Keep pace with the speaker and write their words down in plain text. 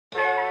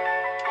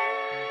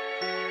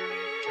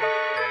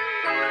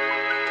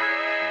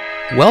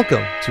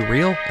Welcome to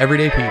Real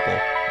Everyday People,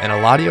 an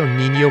Eladio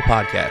Nino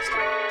podcast.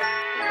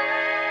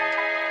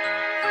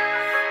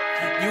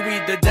 You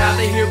either die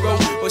the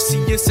hero or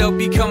see yourself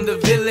become the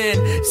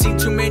villain. Seen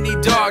too many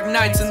dark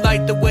nights and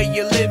like the way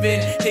you're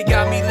living. It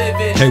got me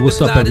living. Hey,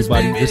 what's up,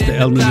 everybody? This is the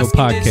El Nino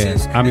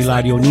podcast. I'm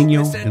Eladio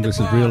Nino, and this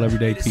is Real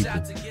Everyday People.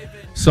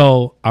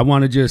 So I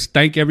want to just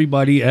thank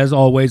everybody. As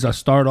always, I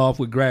start off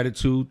with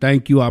gratitude.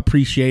 Thank you. I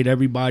appreciate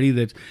everybody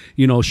that's,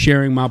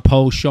 sharing my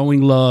post,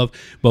 showing love.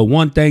 But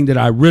one thing that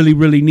I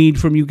really need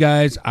from you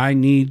guys, I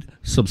need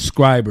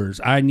subscribers.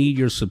 I need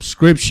your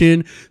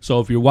subscription. So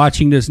if you're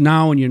watching this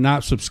now and you're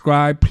not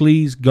subscribed,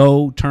 please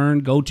go to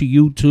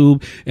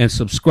YouTube and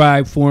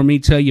subscribe for me.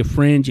 Tell your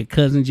friends, your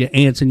cousins, your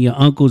aunts, and your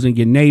uncles and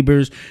your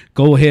neighbors.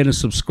 Go ahead and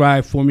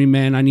subscribe for me,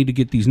 man. I need to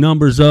get these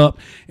numbers up.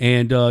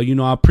 And,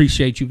 I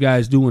appreciate you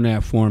guys doing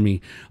that for me.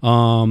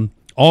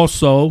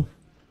 Also,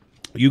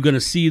 you're going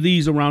to see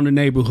these around the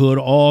neighborhood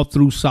all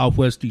through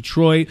Southwest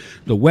Detroit,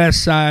 the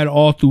West Side,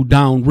 all through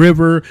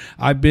Downriver.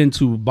 I've been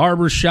to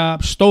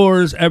Barbershop,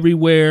 stores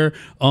everywhere.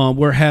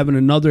 We're having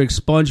another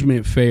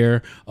expungement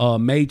fair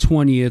May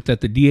 20th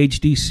at the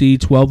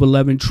DHDC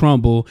 1211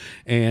 Trumbull.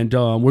 And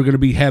we're going to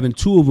be having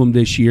two of them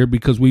this year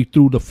because we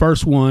threw the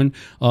first one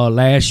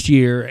last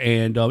year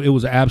and it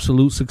was an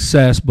absolute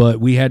success. But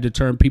we had to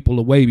turn people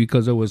away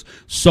because there was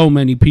so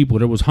many people.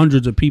 There was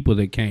hundreds of people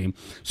that came.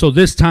 So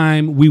this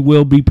time we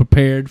will be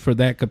prepared for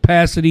that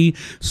capacity.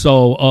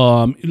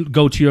 So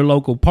go to your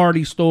local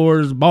party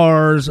stores,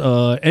 bars,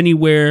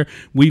 anywhere.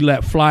 We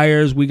let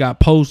flyers. We got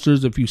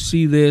posters. If you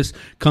see this,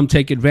 come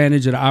take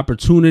advantage of the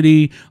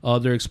opportunity.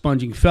 They're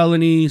expunging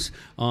felonies.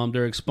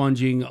 They're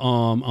expunging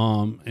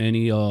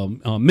any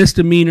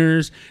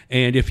misdemeanors.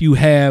 And if you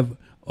have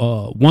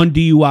one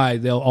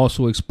DUI, they'll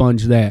also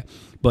expunge that.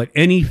 But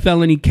any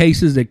felony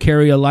cases that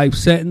carry a life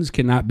sentence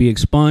cannot be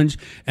expunged.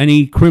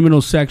 Any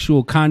criminal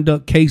sexual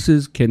conduct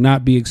cases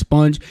cannot be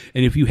expunged.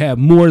 And if you have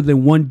more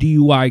than one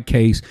DUI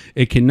case,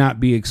 it cannot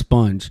be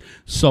expunged.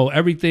 So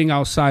everything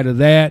outside of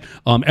that,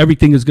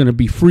 everything is going to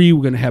be free.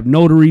 We're going to have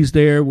notaries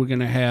there. We're going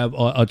to have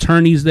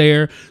attorneys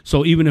there.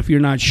 So even if you're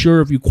not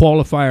sure if you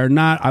qualify or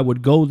not, I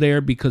would go there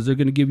because they're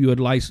going to give you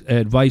advice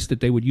that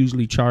they would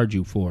usually charge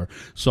you for.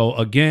 So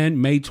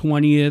again, May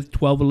 20th,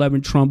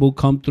 1211 Trumbull,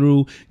 come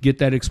through, get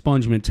that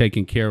expungement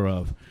taken care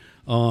of.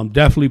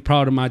 Definitely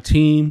proud of my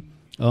team.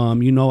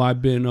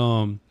 I've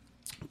been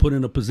put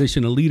in a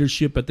position of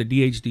leadership at the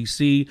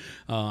DHDC.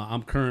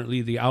 I'm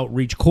currently the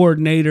outreach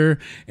coordinator,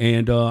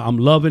 and I'm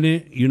loving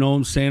it. You know what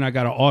I'm saying? I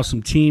got an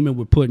awesome team, and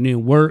we're putting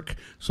in work.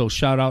 So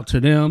shout out to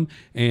them,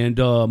 and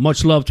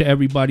much love to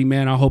everybody,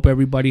 man. I hope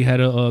everybody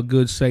had a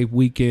good, safe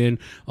weekend.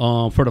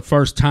 For the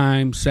first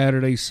time,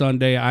 Saturday,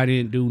 Sunday, I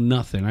didn't do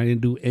nothing. I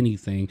didn't do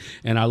anything,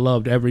 and I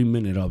loved every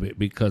minute of it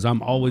because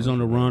I'm always on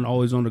the run,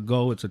 always on the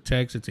go. It's a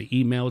text, it's an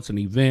email, it's an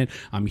event.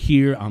 I'm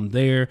here, I'm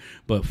there.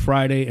 But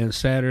Friday and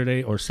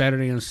Saturday, or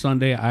Saturday and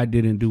Sunday, I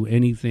didn't do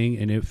anything,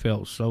 and it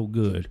felt so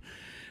good.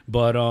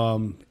 But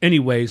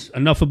anyways,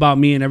 enough about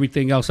me and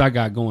everything else I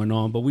got going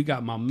on. But we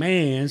got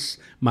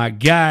my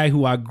guy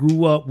who I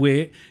grew up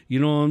with, you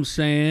know what I'm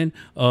saying?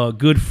 A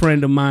good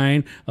friend of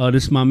mine.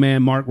 This is my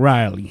man, Mark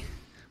Riley.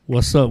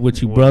 What's up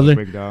with you, brother?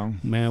 Big dog?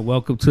 Man,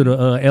 welcome to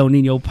the El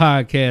Nino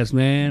podcast,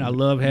 man. I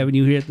love having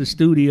you here at the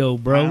studio,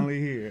 bro.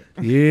 Finally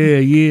here.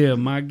 Yeah,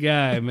 my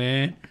guy,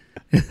 man.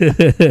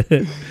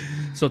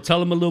 So tell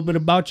them a little bit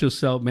about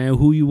yourself, man,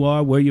 who you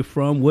are, where you're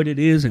from, what it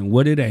is, and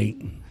what it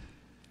ain't.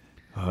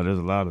 Oh, there's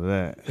a lot of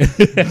that.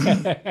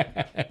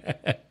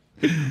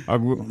 I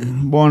grew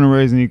born and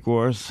raised in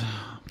Ecorse.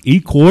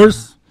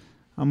 Ecorse?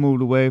 I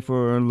moved away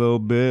for a little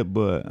bit,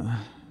 but,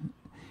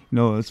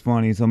 it's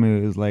funny.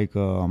 Somebody was like,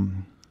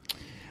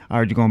 I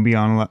heard you're going to be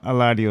on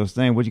Eladio's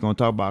thing. What, you going to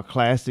talk about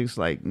classics?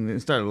 Like, and they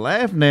started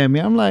laughing at me.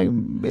 I'm like,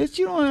 bitch,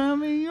 you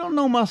don't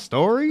know my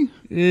story.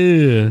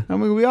 Yeah. I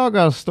mean, we all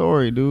got a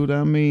story, dude.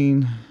 I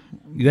mean,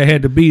 they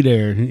had to be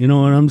there. You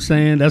know what I'm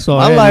saying? That's all.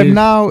 My life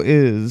now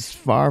is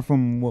far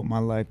from what my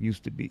life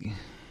used to be.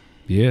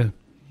 Yeah.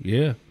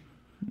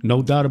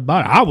 No doubt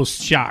about it. I was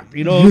shocked,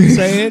 you know what I'm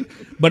saying?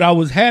 But I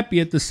was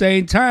happy at the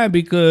same time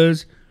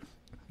because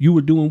you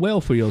were doing well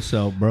for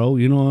yourself, bro.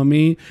 You know what I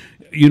mean?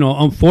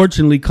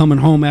 Unfortunately, coming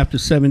home after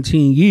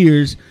 17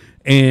 years,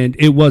 and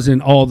it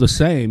wasn't all the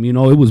same. It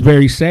was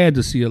very sad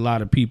to see a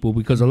lot of people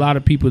because a lot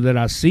of people that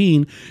I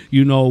seen,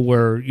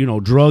 were,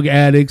 drug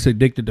addicts,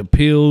 addicted to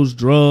pills,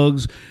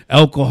 drugs,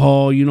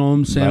 alcohol. You know what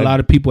I'm saying? A lot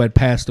of people had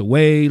passed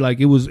away. Like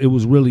it was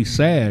really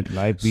sad.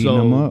 Life beating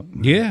them up.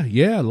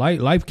 Yeah.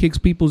 Life kicks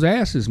people's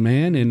asses,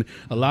 man. And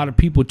a lot of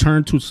people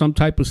turn to some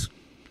type of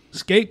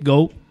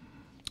scapegoat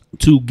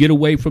to get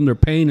away from their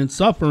pain and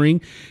suffering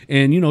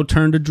and,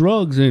 turn to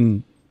drugs.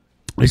 And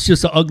it's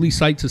just an ugly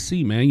sight to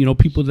see, man.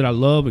 People that I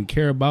love and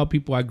care about,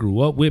 people I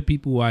grew up with,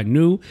 people who I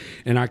knew.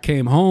 And I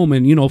came home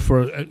and,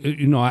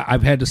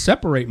 I've had to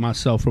separate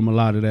myself from a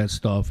lot of that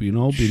stuff, in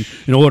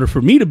order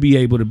for me to be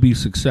able to be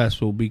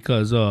successful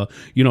because,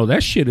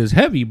 that shit is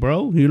heavy,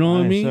 bro. You know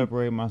what I mean?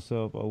 Separate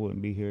myself, I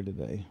wouldn't be here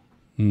today.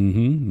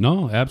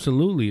 No,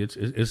 absolutely.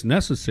 It's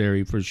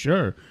necessary for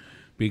sure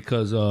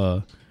because,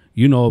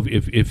 you know,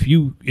 if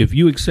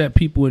you accept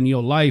people in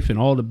your life and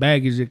all the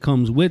baggage that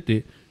comes with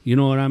it, you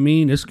know what I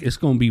mean? It's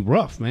gonna be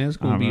rough, man. It's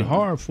gonna be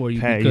hard for you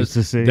Pat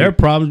because their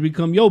problems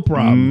become your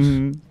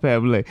problems.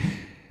 Pat was like,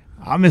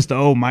 I miss the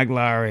old Mike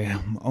Lowry.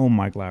 Old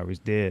Mike Lowry's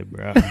dead,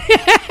 bro.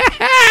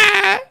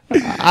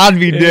 I'd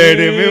be dead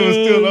if it was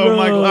still old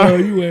Mike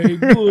Lowry. You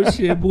ain't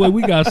bullshit, boy.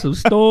 We got some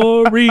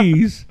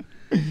stories.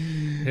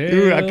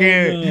 Dude, I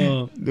can't.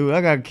 No. Dude,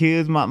 I got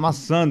kids. My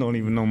son don't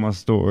even know my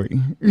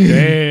story.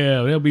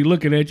 Damn, they'll be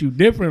looking at you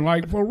different,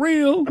 like, for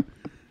real.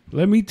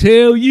 Let me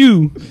tell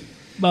you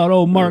about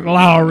old Mark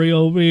Lowry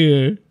over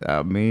here.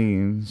 I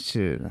mean,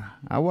 shit.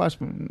 I was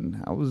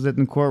at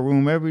the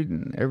courtroom every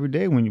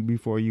day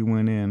before you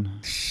went in.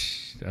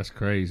 That's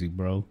crazy,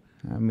 bro.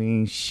 I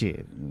mean,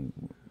 shit.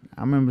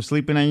 I remember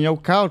sleeping on your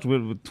couch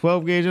with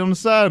 12 gauge on the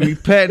side of me,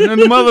 patting on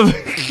the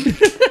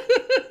motherfucker.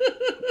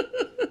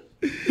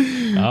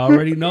 I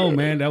already know,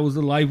 man. That was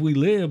the life we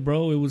lived,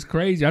 bro. It was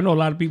crazy. I know a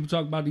lot of people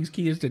talk about these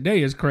kids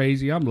today as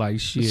crazy. I'm like,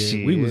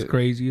 shit. We was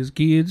crazy as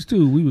kids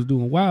too. We was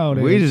doing wild.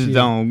 We just shit.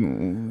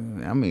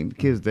 Don't. I mean,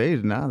 kids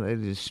now they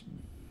just.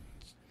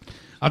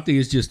 I think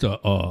it's just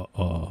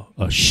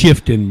a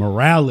shift in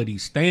morality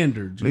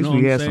standards. At least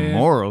we had some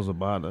morals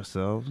about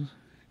ourselves.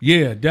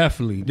 Yeah,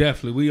 definitely.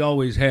 We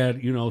always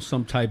had, you know,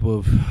 some type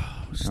of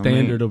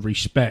standard of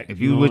respect. If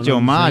you with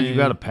your mind, you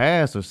got to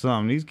pass or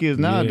something. These kids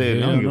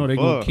nowadays, they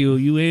gonna kill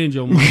you and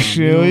your mom. Hell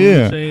you know yeah.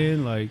 What I'm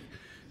saying? Like,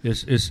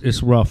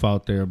 it's rough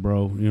out there,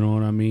 bro. You know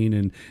what I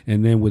mean?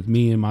 And then with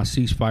me and my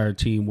ceasefire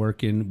team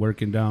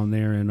working down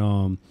there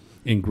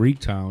in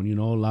Greektown, you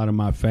know, a lot of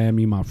my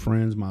family, my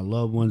friends, my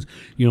loved ones,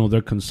 you know,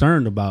 they're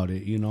concerned about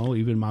it. You know,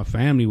 even my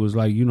family was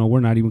like, you know,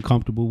 we're not even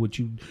comfortable with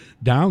you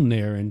down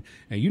there. And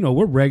you know,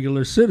 we're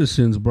regular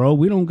citizens, bro.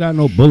 We don't got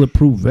no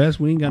bulletproof vests.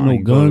 We ain't got no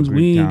guns.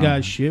 We ain't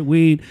got shit.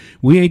 We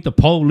ain't the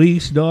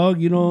police, dog.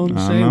 You know what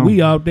I'm saying?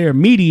 We out there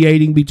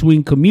mediating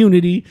between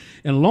community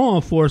and law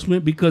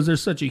enforcement because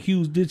there's such a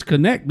huge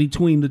disconnect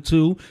between the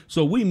two.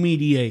 So we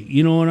mediate,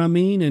 you know what I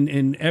mean? And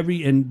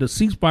the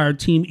ceasefire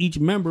team, each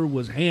member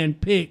was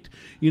handpicked,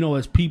 you know,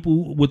 as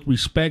people with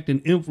respect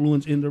and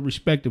influence in their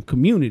respective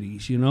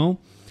communities, you know?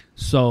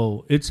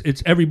 So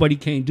it's everybody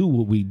can't do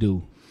what we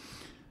do.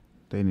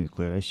 They need to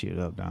clear that shit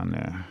up down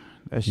there.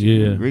 That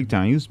shit in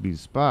Greektown used to be the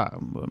spot,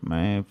 but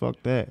man,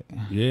 fuck that.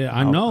 Yeah,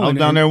 I know. I was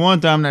down there one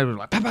time and they was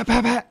like, pat, pat,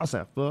 pat, pat. I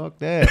said, fuck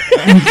that.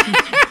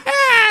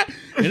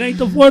 It ain't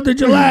the 4th of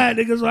July,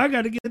 nigga, so I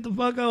got to get the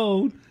fuck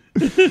on.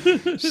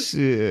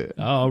 Shit.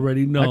 I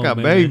already know, I got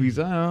babies.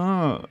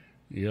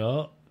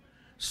 Yeah.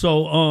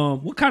 So,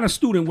 what kind of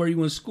student were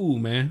you in school,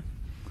 man?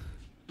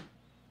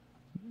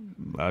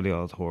 I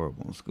was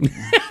horrible in school.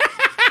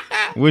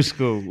 Which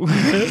school?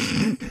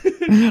 Did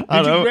you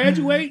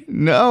graduate?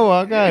 No,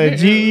 I got a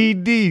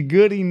GED.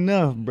 Good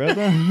enough,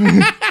 brother.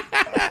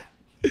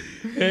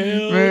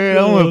 Man,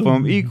 I went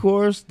from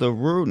E-Course to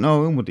Rouge.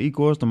 No, we went to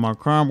E-Course to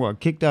Marcron. I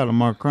kicked out of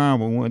Marcron,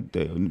 but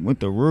went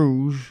to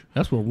Rouge.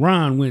 That's where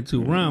Ron went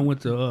to. Ron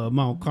went to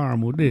Mount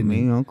Carmel, didn't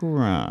he? Me, Uncle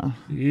Ron.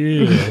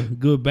 Yeah,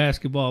 good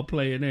basketball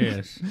playing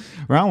ass.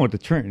 Ron went to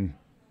Trenton.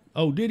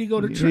 Oh, did he go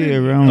to Trenton? Yeah,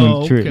 Ron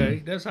went to Trenton. Okay.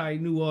 That's how he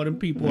knew all them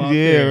people out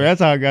there. Yeah, that's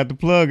how I got the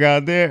plug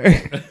out there.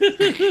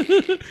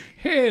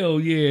 Hell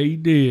yeah, he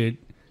did.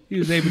 He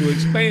was able to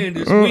expand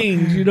his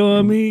wings, you know what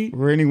I mean?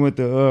 Rennie went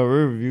to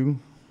Riverview.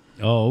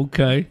 Oh,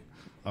 okay.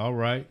 All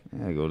right.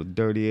 I go to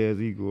dirty ass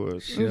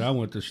E-Course. Shit, I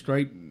went to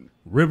straight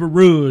River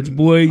Rouge,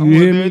 boy. You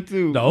hear me?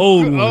 Too. The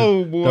old one.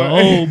 Oh, boy. The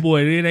old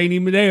boy. It ain't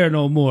even there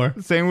no more.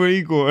 Same with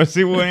E-Course.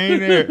 See what ain't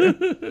there.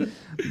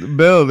 The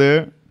bell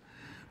there.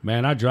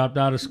 Man, I dropped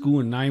out of school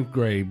in 9th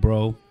grade,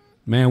 bro.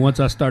 Man, once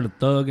I started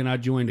thugging, I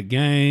joined the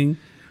gang.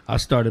 I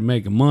started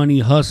making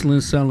money,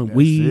 hustling, selling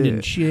weed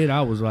and shit.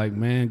 I was like,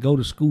 man, go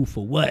to school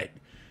for what?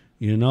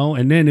 You know?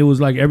 And then it was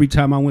like every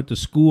time I went to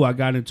school, I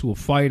got into a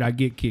fight. I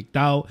get kicked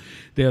out.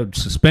 They'll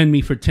suspend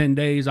me for 10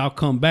 days. I'll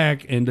come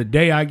back. And the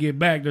day I get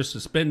back, they're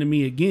suspending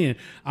me again.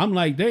 I'm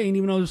like, there ain't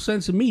even no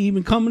sense of me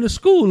even coming to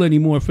school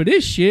anymore for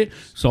this shit.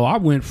 So I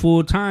went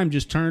full time,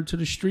 just turned to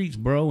the streets,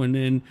 bro. And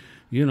then,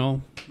 you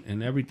know,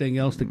 and everything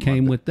else that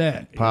came with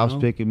that. Pops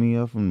picking me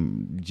up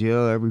from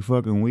jail every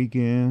fucking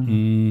weekend.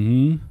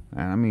 Mm-hmm.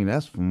 And I mean,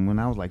 that's from when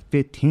I was like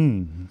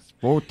 15,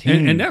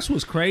 14. And that's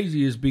what's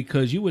crazy is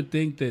because you would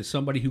think that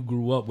somebody who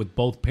grew up with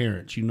both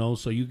parents, you know,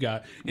 so you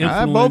got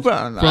influence from mother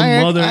and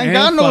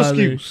father. No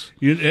excuse.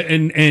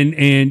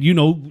 And you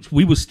know,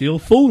 we was still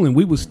fooling.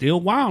 We was still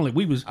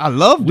wilding. I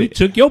loved it. We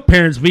took your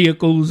parents'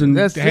 vehicles and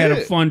had a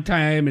fun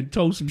time and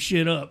towed some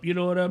shit up. You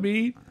know what I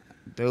mean?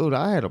 Dude,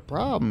 I had a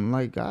problem.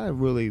 Like, I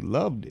really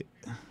loved it.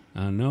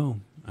 I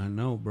know,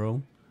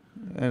 bro.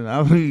 And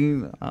I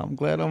mean, I'm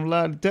glad I'm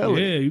allowed to tell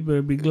it. Yeah, you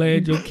better be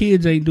glad your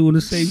kids ain't doing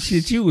the same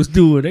shit you was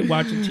doing. They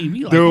watching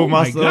TV like, dude, oh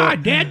my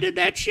God, Dad did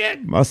that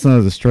shit. My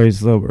son's a straight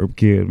suburb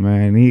kid,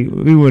 man.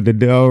 We went to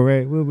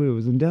Delray. We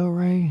was in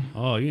Delray.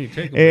 Oh, you ain't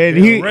taking and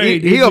to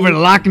Delray. He over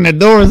locking the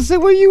doors and said,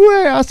 where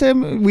you at? I said,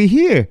 we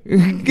here.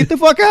 Get the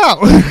fuck out.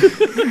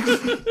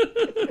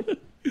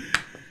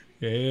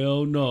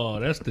 Hell no.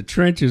 That's the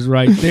trenches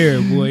right there,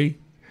 boy.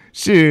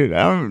 Shit,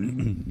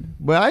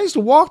 but I used to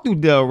walk through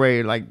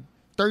Delray like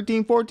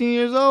 13, 14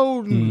 years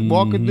old, and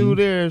walking through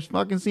there,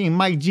 fucking seeing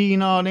Mike G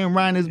and all them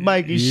riding his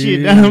bike and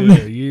shit down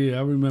there. Yeah,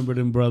 I remember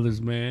them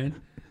brothers,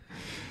 man.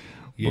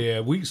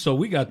 Yeah, we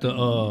got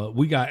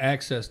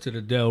access to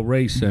the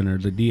Delray Center,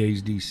 the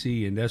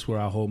DHDC, and that's where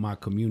I hold my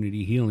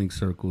community healing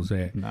circles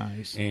at.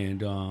 Nice.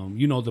 And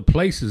the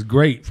place is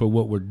great for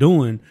what we're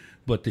doing,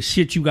 but the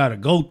shit you got to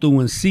go through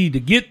and see to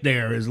get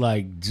there is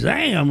like,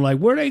 damn, like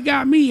where they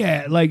got me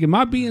at? Like, am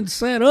I being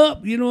set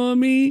up? You know what I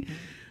mean?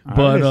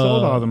 But they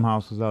sold all them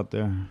houses out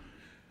there.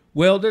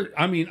 Well,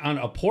 on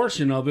a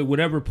portion of it,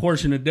 whatever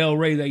portion of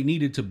Delray they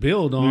needed to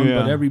build on,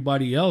 but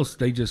everybody else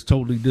they just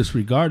totally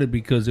disregarded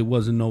because it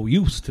wasn't no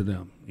use to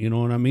them. You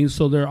know what I mean?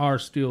 So there are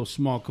still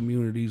small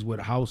communities with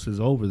houses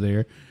over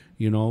there,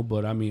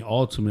 but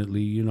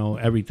ultimately,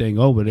 everything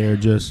over there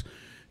just,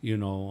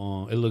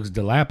 it looks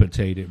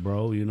dilapidated,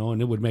 bro,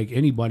 and it would make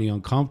anybody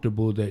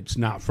uncomfortable that's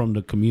not from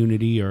the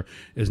community or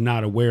is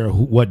not aware of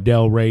what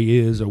Delray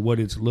is or what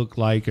it's looked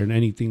like or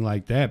anything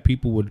like that.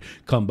 People would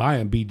come by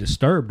and be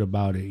disturbed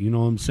about it, you know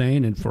what I'm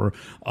saying? And for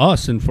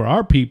us and for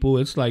our people,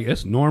 it's like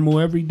it's normal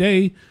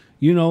everyday,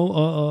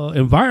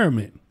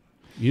 environment.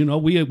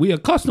 We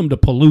accustomed to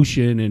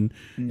pollution and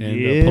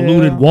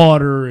polluted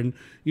water and,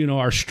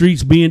 our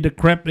streets being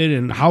decrepit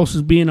and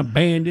houses being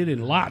abandoned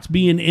and lots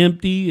being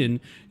empty and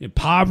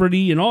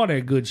poverty and all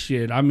that good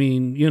shit.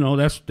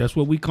 That's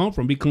what we come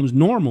from. Becomes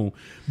normal.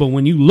 But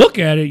when you look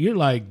at it, you're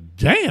like,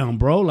 damn,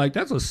 bro, like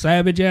that's a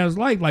savage ass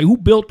life. Like who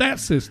built that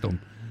system?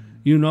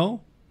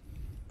 100%,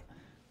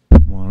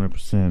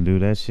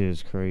 dude. That shit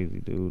is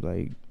crazy, dude.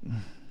 Like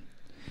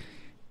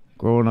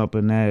growing up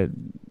in that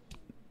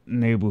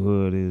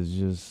neighborhood is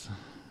just,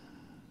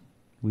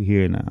 we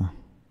here now.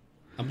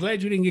 I'm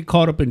glad you didn't get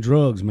caught up in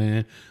drugs,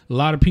 man. A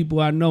lot of people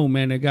I know,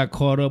 man, they got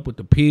caught up with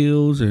the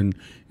pills and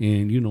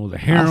the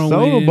heroin. I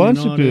sold a bunch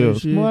of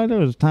pills. Boy, there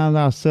was times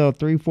I sell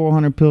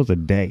 300-400 pills a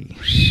day.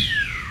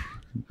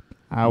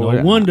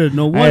 No wonder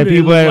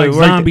people like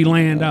zombie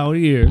land out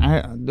here.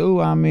 No,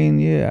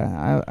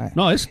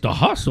 it's the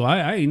hustle.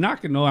 I ain't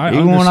knocking no.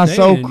 Even when I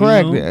sold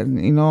crack,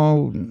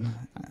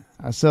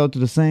 I sell to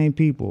the same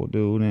people,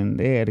 dude, and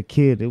they had a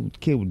kid. The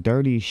kid was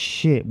dirty as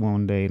shit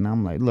one day, and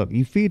I'm like, look,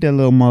 you feed that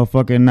little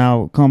motherfucker and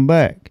now come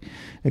back.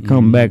 They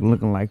come back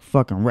looking like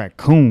fucking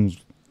raccoons,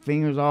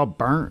 fingers all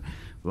burnt,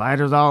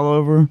 lighters all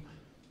over.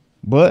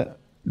 But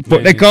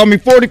they called me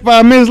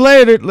 45 minutes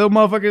later, little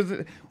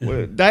motherfuckers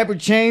with diaper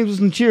change with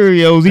some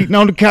Cheerios eating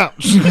on the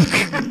couch.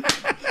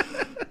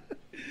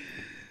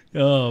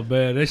 Oh,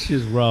 man, that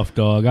shit's rough,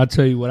 dog. I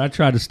tell you what, I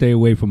try to stay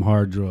away from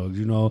hard drugs,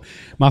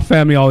 My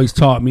family always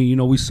taught me,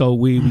 we sold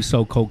weed, we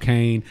sold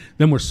cocaine.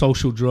 Them were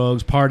social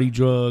drugs, party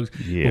drugs.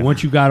 Yeah. But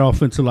once you got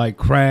off into, like,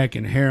 crack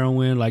and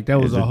heroin, like,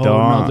 that was a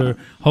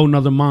whole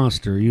nother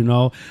monster,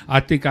 I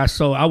think I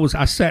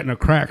sat in a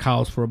crack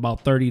house for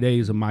about 30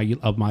 days of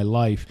my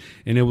life,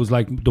 and it was,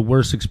 like, the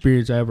worst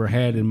experience I ever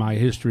had in my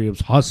history of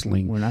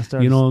hustling. When I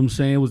started, you know what I'm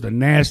saying? It was the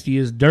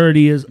nastiest,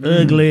 dirtiest,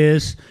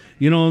 ugliest.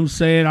 You know what I'm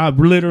saying? I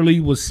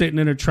literally was sitting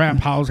in a trap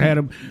house,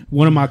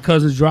 one of my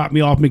cousins drop me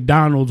off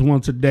McDonald's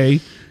once a day.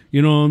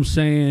 You know what I'm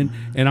saying?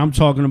 And I'm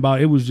talking about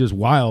it was just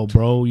wild,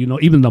 bro.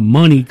 Even the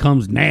money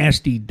comes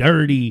nasty,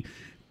 dirty.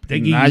 They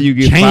give now you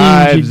get change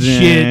fives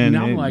and shit. And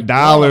I'm like,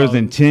 dollars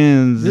and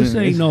tens. This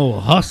ain't no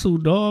hustle,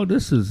 dog.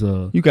 This is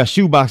You got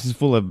shoe boxes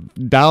full of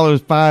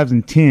dollars, fives,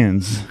 and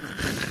tens.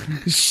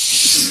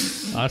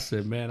 I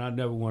said, man, I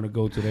never want to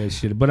go to that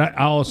shit. But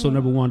I also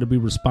never wanted to be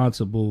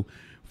responsible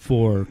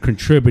for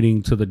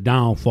contributing to the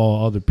downfall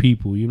of other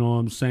people. You know what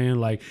I'm saying?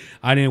 Like,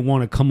 I didn't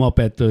want to come up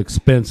at the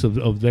expense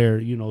of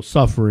their,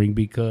 suffering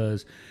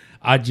because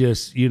I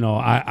just,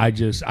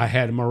 I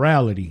had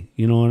morality.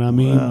 You know what I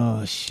mean?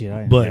 Oh, shit.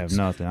 I didn't have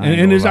nothing.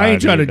 I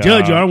ain't trying to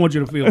judge you. I don't want you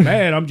to feel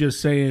bad. I'm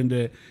just saying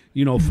that,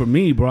 for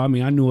me, bro, I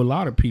knew a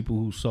lot of people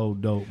who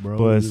sold dope, bro.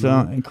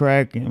 But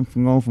crack,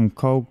 from going from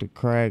coke to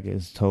crack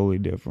is totally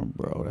different,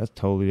 bro. That's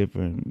totally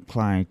different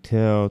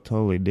clientele,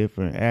 totally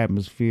different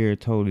atmosphere,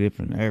 totally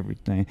different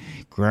everything.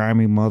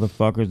 Grimy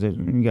motherfuckers that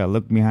you got to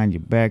look behind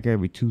your back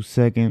every 2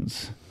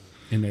 seconds.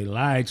 And they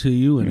lie to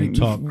you, and they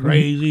talk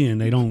crazy,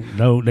 and they don't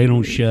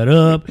shut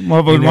up.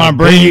 Motherfuckers want to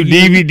bring you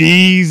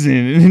DVDs,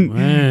 and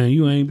man,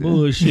 you ain't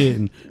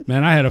bullshitting.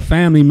 Man, I had a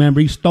family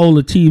member. He stole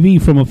a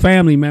TV from a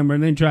family member,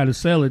 and then tried to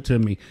sell it to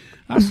me.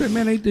 I said,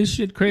 man, ain't this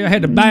shit crazy? I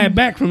had to buy it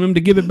back from him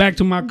to give it back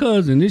to my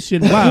cousin. This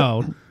shit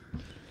wild.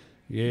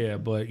 Yeah,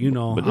 but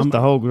But just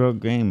the whole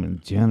drug game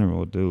in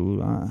general,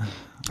 dude.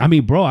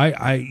 Bro,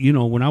 I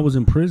when I was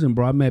in prison,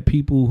 bro, I met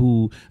people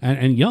who,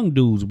 and young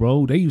dudes,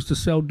 bro, they used to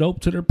sell dope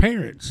to their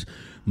parents.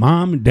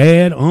 Mom,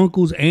 dad,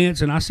 uncles,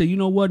 aunts. And I said, you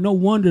know what? No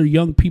wonder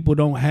young people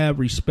don't have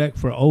respect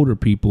for older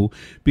people,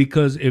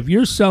 because if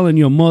you're selling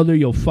your mother,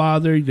 your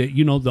father, that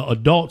the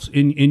adults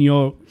in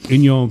your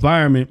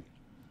environment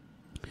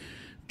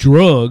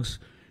drugs,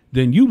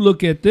 then you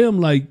look at them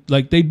like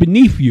they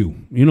beneath you.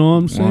 You know what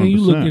I'm saying? 100%.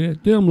 You look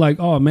at them like,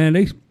 oh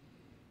man,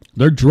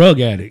 they're drug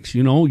addicts.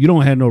 You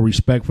don't have no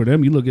respect for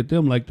them. You look at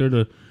them like they're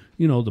the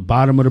the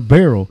bottom of the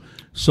barrel.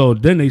 So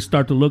then they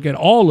start to look at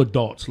all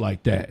adults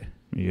like that.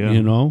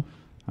 Yeah.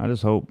 I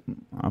just hope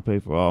I pay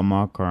for all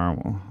my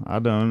karma. I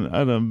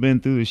done been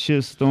through the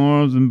shit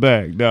storms and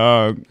back,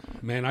 dog.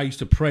 Man, I used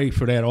to pray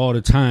for that all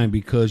the time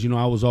because,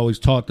 I was always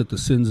taught that the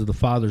sins of the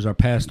fathers are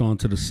passed on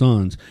to the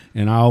sons.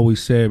 And I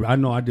always said, I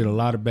know I did a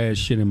lot of bad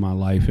shit in my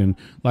life. And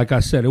like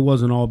I said, it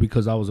wasn't all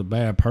because I was a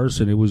bad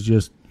person. It was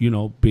just,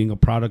 being a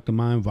product of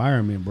my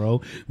environment,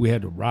 bro. We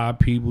had to rob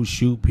people,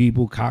 shoot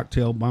people,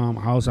 cocktail bomb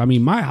house. I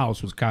mean, my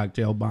house was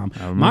cocktail bomb.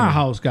 My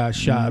house got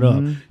shot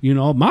up.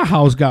 My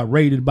house got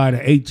raided by the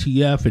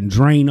ATF and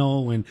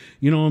Drano and,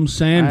 you know what I'm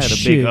saying? I had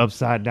a big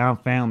upside down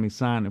family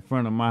sign in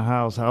front of my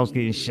house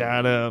getting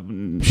shot up.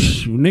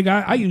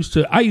 Nigga, I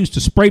used to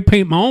spray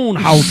paint my own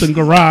house and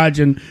garage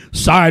and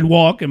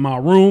sidewalk and my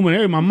room and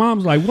everything. My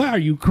mom's like, "Why are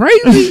you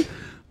crazy?"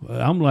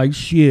 I'm like,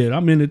 shit,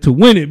 I'm in it to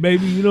win it,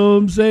 baby. You know what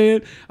I'm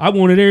saying? I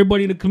wanted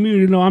everybody in the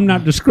community to know I'm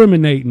not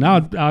discriminating.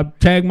 I'll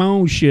tag my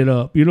own shit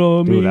up. You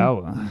know what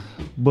I mean?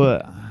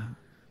 But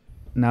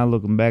now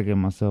looking back at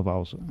myself,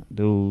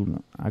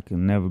 I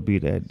can never be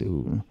that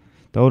dude.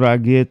 The older I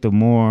get, the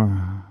more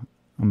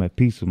I'm at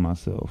peace with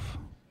myself.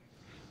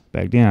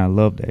 Back then, I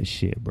loved that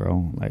shit,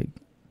 bro. Like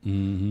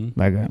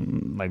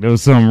there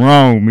was something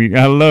wrong with me.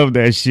 I love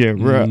that shit,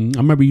 bro. I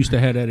remember you used to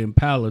have that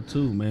Impala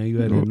too, man.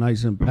 You had a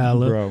nice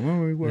Impala, bro. When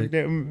we worked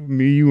that,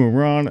 me, you, and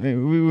Ron,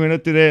 and we went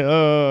up to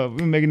that.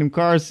 We were making them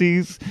car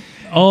seats.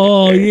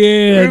 Oh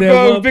yeah,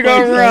 that big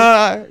old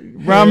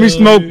Ron. We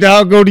smoked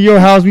out. Go to your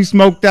house. We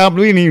smoked out,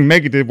 but we didn't even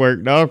make it to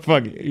work, dog.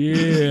 Fuck it.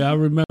 Yeah, I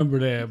remember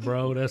that,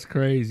 bro. That's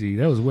crazy.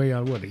 That was way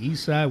on the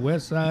east side,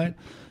 west side.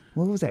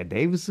 What was that,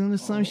 Davidson or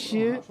some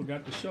shit? I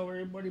forgot to show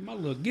everybody my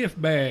little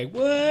gift bag.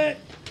 What?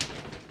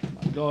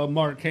 My dog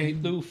Mark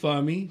came through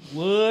for me.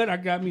 What? I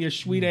got me a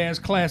sweet-ass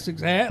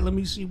Classics hat. Let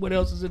me see what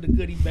else is in the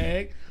goodie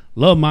bag.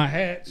 Love my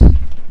hats.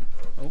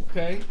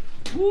 Okay.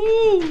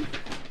 Woo!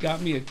 Got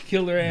me a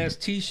killer-ass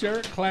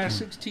T-shirt,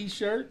 Classics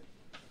T-shirt.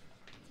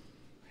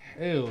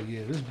 Hell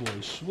yeah, this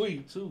boy's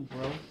sweet too,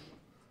 bro.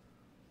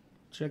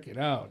 Check it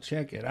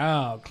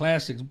out.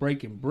 Classics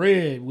breaking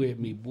bread with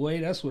me,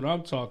 boy. That's what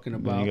I'm talking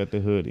about. And you got the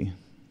hoodie.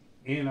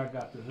 And I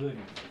got the hoodie.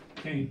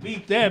 Can't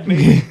beat that,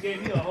 baby.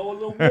 Gave me a whole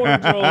little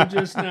wardrobe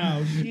just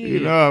now. Shit.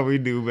 You know how we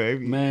do,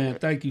 baby. Man,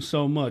 thank you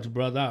so much,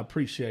 brother. I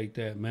appreciate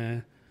that,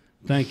 man.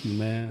 Thank you,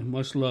 man.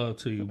 Much love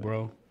to you,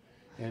 bro.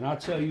 And I'll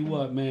tell you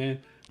what, man.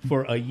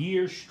 For a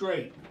year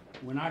straight,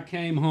 when I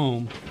came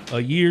home,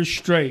 a year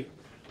straight,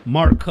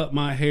 Mark cut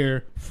my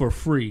hair for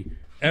free.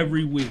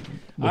 Every week.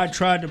 I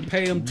tried to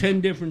pay him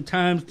 10 different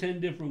times, 10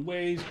 different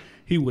ways.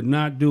 He would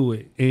not do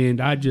it. And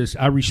I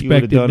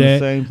respected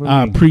that.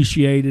 I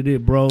appreciated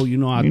it, bro.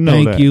 I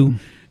thank you.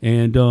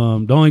 And the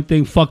only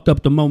thing fucked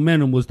up the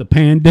momentum was the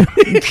pandemic.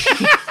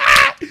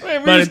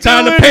 By the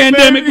time the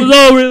pandemic was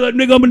over, like,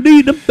 nigga, I'm going to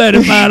need the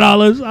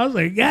 $35. I was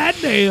like, God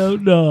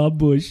damn, no, I'm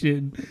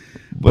bullshitting.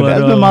 But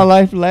that's been my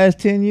life the last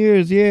 10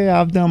 years.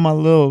 Yeah, I've done my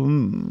little,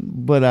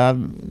 but I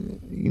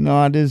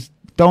just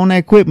throwing that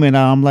equipment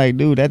out. I'm like,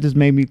 dude, that just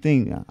made me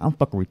think I'm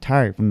fucking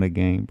retired from the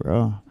game,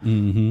 bro.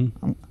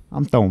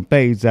 I'm throwing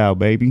fades out,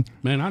 baby.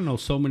 Man, I know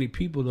so many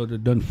people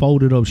that done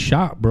folded up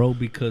shop, bro,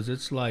 because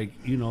it's like,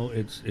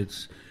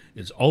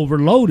 it's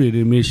overloaded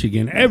in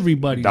Michigan.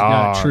 Everybody's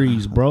got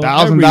trees, bro.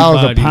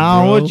 $1,000 a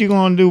pound. Bro. What you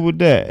gonna do with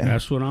that?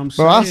 That's what I'm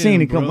saying. Bro, I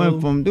seen it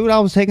come from, dude. I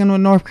was taking to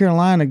North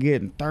Carolina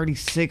getting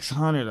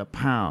 $3,600 a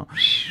pound,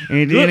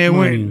 and then it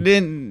went.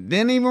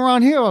 Then even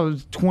around here, I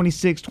was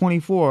 26,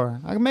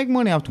 24. I can make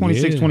money off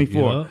 26,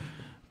 24.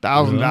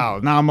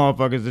 $1,000. Now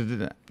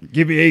motherfuckers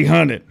give me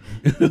 800.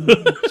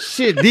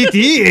 Shit,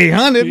 DTE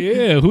 800.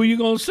 Yeah, who you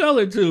gonna sell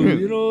it to?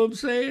 You know what I'm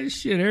saying?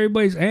 Shit,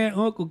 everybody's aunt,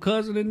 uncle,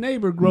 cousin, and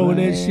neighbor growing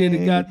that shit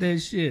and got that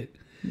shit.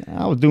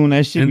 I was doing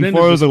that shit and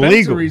before it was illegal.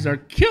 Dispensaries are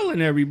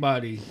killing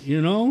everybody,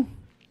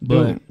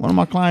 But dude, one of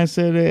my clients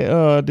said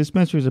that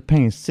dispensaries are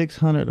paying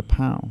 $600 a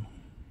pound.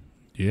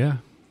 Yeah.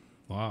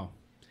 Wow.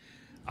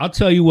 I'll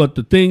tell you what,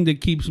 the thing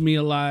that keeps me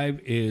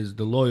alive is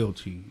the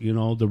loyalty,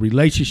 the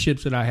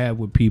relationships that I have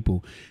with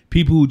people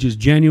who just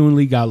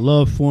genuinely got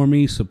love for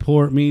me,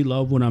 support me,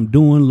 love what I'm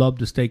doing, love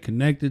to stay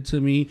connected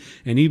to me.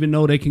 And even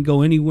though they can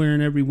go anywhere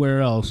and everywhere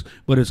else,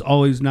 but it's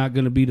always not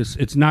going to be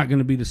it's not going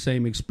to be the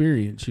same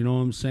experience. You know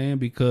what I'm saying?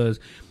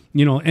 Because,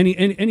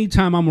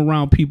 anytime I'm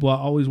around people, I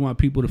always want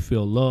people to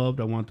feel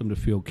loved. I want them to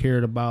feel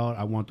cared about.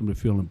 I want them to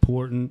feel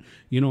important.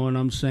 You know what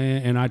I'm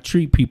saying? And I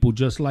treat people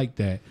just like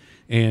that.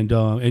 And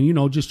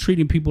just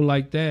treating people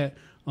like that,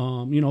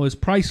 is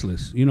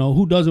priceless.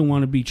 Who doesn't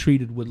want to be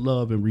treated with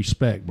love and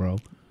respect, bro?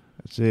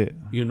 That's it.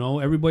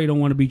 Everybody don't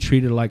want to be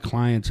treated like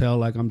clientele,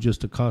 like I'm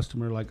just a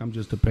customer, like I'm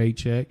just a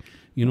paycheck.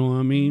 You know what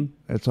I mean?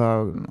 That's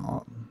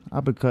all.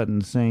 I've been cutting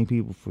the same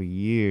people for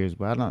years,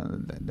 but I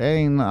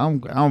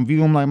don't view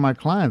them like my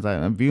clients.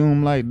 I view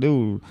them like,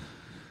 dude,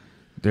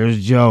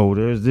 there's Joe,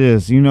 there's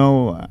this. I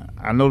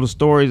know the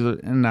stories,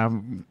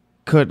 and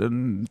cut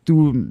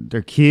through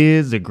their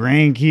kids, their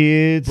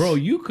grandkids. Bro,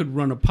 you could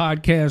run a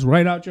podcast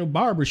right out your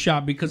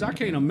barbershop because I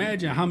can't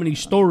imagine how many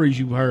stories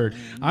you've heard.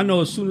 I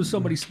know as soon as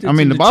somebody sits I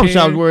mean, the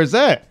barbershop is where it's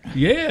at.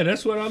 Yeah,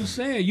 that's what I'm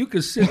saying. You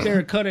could sit there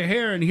and cut a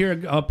hair and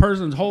hear a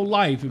person's whole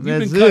life. If you've been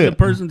That's cutting it. a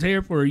person's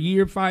hair for a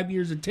year, 5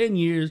 years, or 10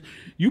 years,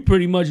 you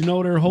pretty much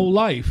know their whole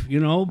life, you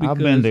know? I've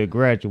been to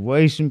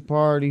graduation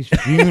parties,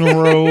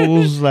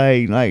 funerals,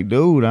 like,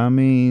 dude. I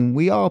mean,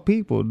 we all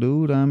people,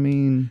 dude. I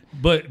mean,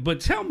 But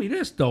tell me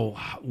this though,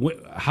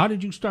 how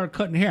did you start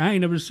cutting hair? I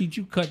ain't never seen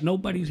you cut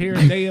nobody's hair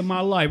a day in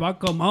my life. I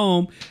come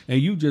home and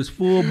you just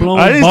full blown.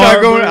 I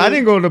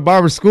didn't go to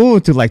barber school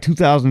until like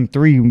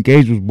 2003 when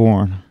Gage was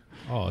born.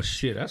 Oh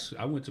shit!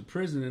 I went to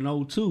prison in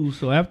 2002.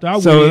 So after I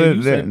went,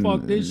 you said,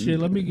 "Fuck this shit.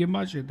 Let me get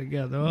my shit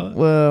together." Huh?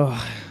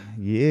 Well,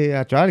 yeah,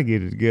 I tried to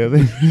get it together.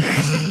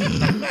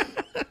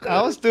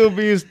 I was still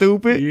being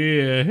stupid.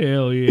 Yeah,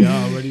 hell yeah,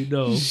 I already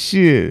know.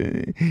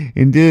 Shit,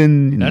 and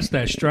then That's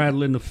that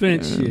straddling the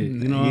fence shit.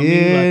 You know what I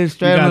yeah, mean? Like,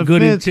 straddling you got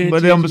good the fence, intentions,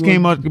 but it almost you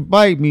came want- out to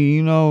bite me.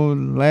 You know,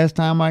 last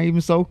time I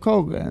even sold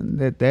coke,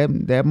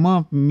 that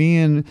month, me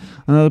and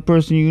another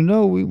person, you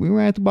know, we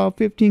ran to about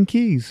 15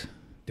 keys,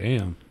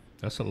 Damn,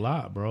 that's a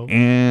lot, bro.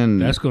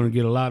 and That's gonna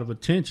get a lot of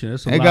attention.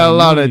 That's it got a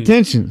lot of money.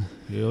 attention.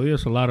 Hell yeah,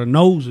 it's a lot of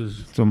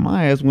noses. So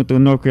my ass went to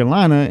North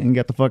Carolina and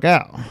got the fuck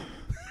out.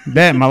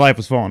 That my life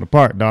was falling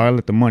apart, dog. I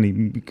let the money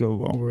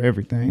go over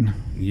everything.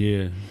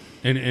 Yeah.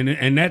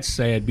 And that's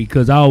sad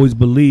because I always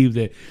believe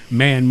that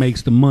man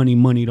makes the money,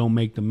 money don't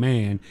make the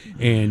man.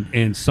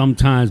 And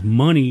sometimes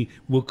money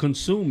will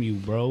consume you,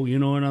 bro. You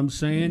know what I'm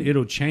saying?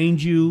 It'll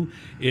change you.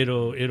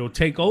 It'll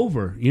take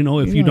over, you know,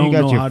 if you don't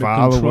got know your how to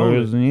control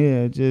followers it. and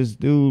yeah, just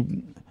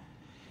dude.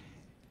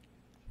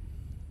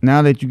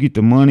 Now that you get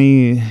the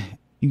money,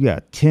 you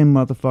got 10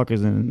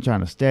 motherfuckers and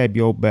trying to stab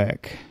your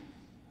back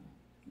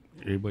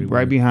Everybody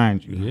right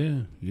behind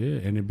you.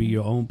 Yeah. And it be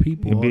your own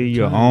people. It all be the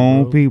your time,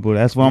 own bro. people.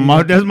 That's why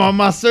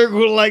my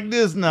circle like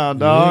this now,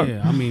 dog.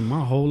 Yeah, I mean,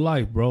 my whole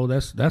life, bro.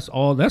 That's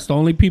all. That's the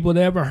only people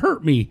that ever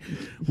hurt me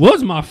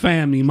was my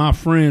family, my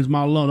friends,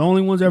 my love. The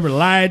only ones ever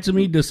lied to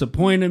me,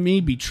 disappointed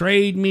me,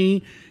 betrayed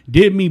me,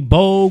 did me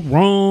bold,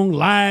 wrong,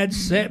 lied,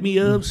 set me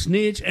up,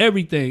 snitch.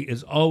 Everything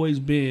has always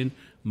been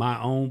my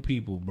own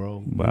people,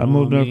 bro. But You I know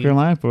moved what to I North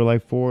Carolina for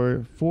like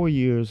four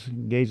years.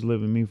 Gage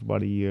lived with me for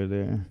about a year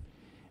there.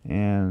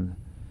 And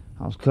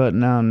I was cutting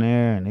down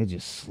there, and it's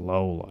just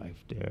slow life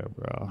there,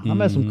 bro. I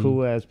met some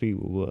cool ass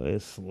people, but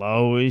it's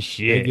slow as They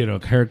shit. get a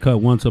haircut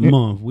once a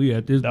month. We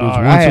at this bitch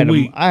Dog, once a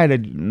week. I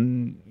had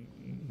to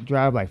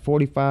drive like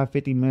 45,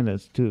 50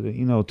 minutes to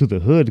the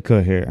hood to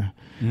cut hair.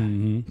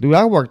 Mm-hmm. Dude,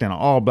 I worked in an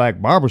all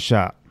black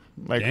barbershop.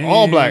 Like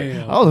all black.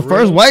 Damn, I was the for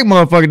first real? white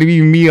motherfucker to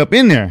even me up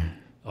in there.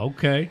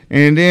 Okay.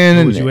 And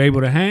then Was you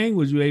able to hang?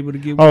 Was you able to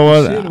get Oh,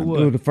 with the well, shit or what?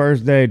 dude, the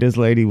first day, this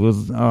lady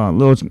was,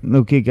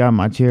 little kid got in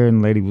my chair, and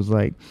the lady was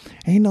like,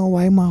 ain't no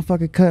white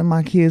motherfucker cutting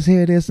my kid's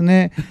hair, this and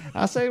that.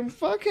 I say,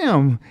 fuck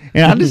him.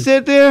 And I just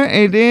sat there,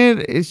 and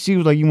then she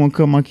was like, you want to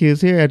cut my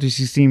kid's hair after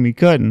she seen me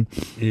cutting?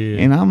 Yeah.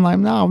 And I'm like,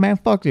 no, man,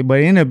 fuck it. But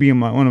it ended up being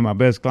one of my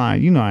best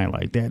clients. You know I ain't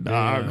like that,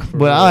 dog. Yeah, for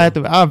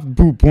But I'll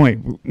prove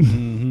point.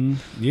 Mm-hmm.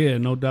 Yeah,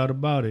 no doubt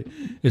about it.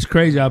 It's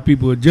crazy how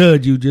people would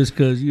judge you just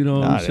because, you know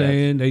what Nah, I'm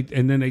saying?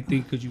 And then they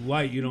think because you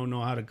white, you don't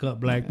know how to cut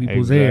black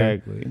people's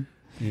Exactly. hair.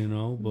 You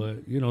know,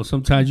 but, you know,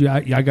 sometimes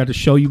I got to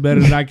show you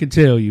better than I can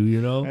tell you, you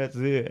know? That's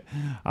it.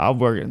 I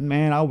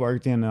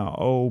worked in an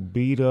old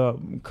beat up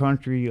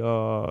country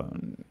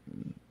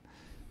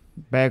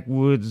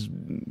backwoods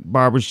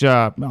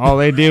barbershop. All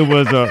they did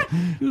was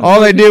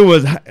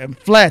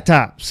flat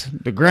tops.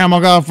 The grandma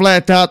got a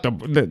flat top,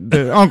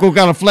 the uncle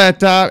got a flat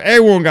top,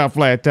 everyone got a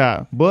flat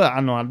top. But I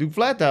know I do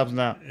flat tops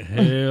now.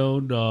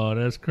 Hell no,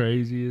 that's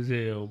crazy as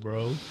hell,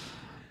 bro.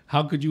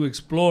 How could you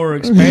explore or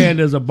expand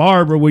as a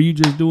barber where you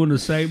just doing the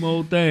same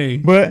old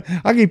thing? But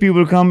I get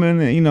people to come in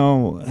and, you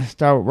know,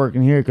 start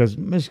working here because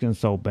Michigan's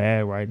so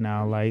bad right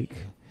now. Like,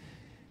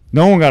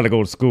 no one got to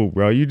go to school,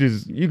 bro. You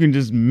can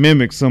just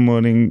mimic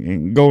someone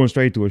and go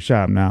straight to a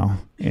shop now.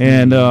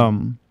 And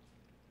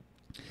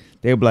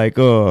they'll be like,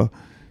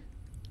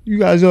 you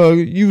guys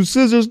use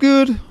scissors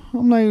good?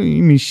 I'm like,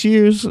 you mean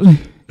shears?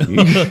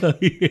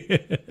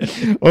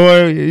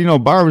 Or, you know,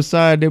 barber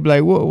side, they'll be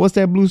like, what's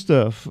that blue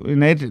stuff?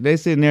 And they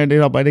sitting there,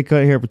 they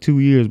cut hair for 2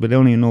 years, but they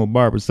don't even know what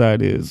barber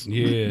side is.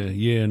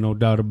 Yeah, no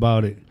doubt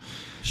about it.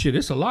 Shit,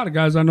 it's a lot of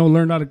guys I know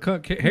learned how to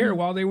cut hair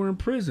while they were in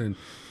prison.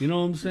 You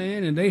know what I'm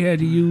saying? And they had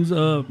to use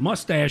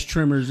mustache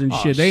trimmers and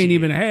shit. They didn't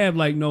even have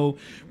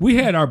we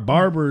had our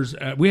barbers,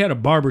 we had a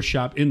barber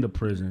shop in the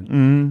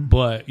prison.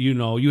 But, you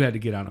know, you had to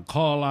get on a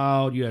call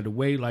out. You had to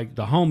wait. Like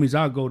the homies,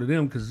 I'll go to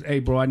them because, hey,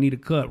 bro, I need a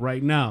cut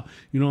right now.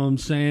 You know what I'm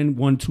saying?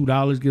 $1,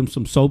 $2, give them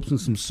some soaps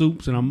and some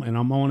soups and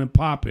I'm on and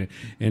popping.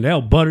 And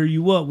they'll butter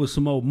you up with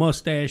some old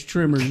mustache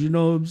trimmers. You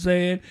know what I'm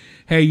saying?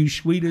 Hey, you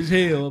sweet as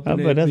hell. Up in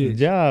But that that's bitch. the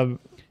job.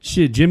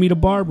 Shit, Jimmy the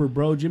barber,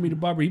 bro. Jimmy the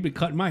barber, he been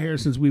cutting my hair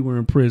since we were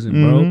in prison,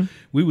 bro.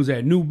 We was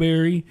at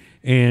Newberry,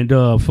 and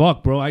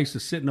fuck, bro. I used to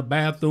sit in the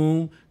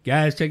bathroom.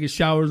 Guys taking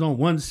showers on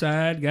one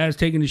side, guys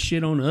taking the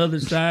shit on the other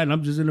side, and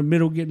I'm just in the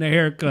middle getting a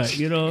haircut.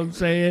 You know what I'm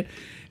saying?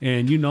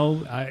 And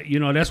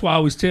that's why I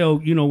always tell,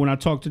 when I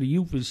talk to the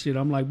youth and shit,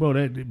 I'm like, bro,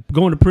 that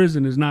going to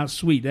prison is not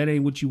sweet. That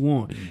ain't what you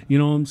want. You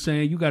know what I'm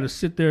saying? You got to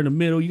sit there in the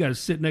middle. You got to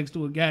sit next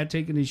to a guy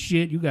taking his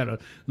shit. You got to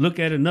look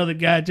at another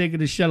guy taking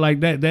his shit like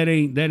that. That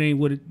ain't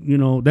what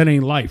it, that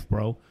ain't life,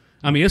 bro.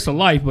 I mean, it's a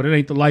life, but it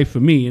ain't the life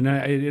for me, and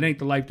it ain't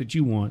the life that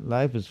you want.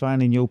 Life is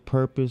finding your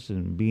purpose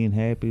and being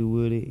happy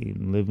with it,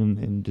 and living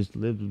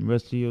the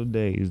rest of your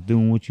days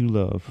doing what you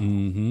love.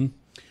 Mm-hmm.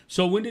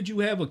 So when did you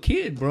have a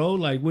kid, bro?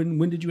 Like when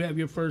did you have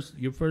your first?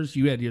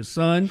 You had your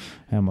son.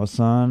 I had my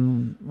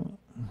son.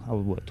 I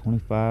was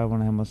 25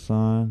 when I had my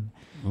son.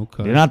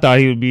 Okay. Then I thought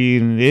he would be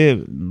in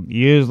it.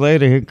 Years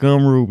later, here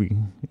come Ruby.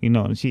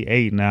 She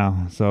 8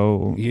 now.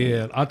 So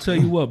yeah, I'll tell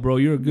you what, bro.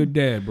 You're a good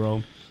dad,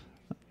 bro.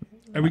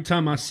 Every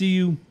time I see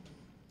you,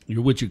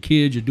 you're with your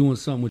kids. You're doing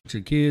something with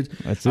your kids.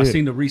 That's I it.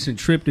 seen the recent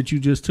trip that you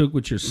just took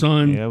with your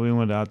son. Yeah, we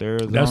went out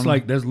there.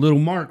 Arizona. That's little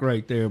Mark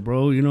right there,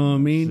 bro. You know what I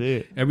mean?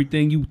 That's it.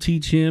 Everything you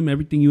teach him,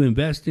 everything you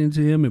invest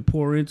into him and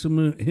pour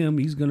into him,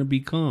 he's gonna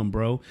become,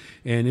 bro.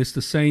 And it's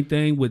the same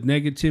thing with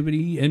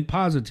negativity and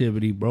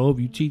positivity, bro. If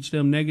you teach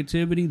them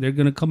negativity, they're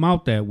gonna come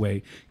out that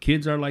way.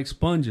 Kids are like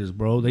sponges,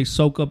 bro. They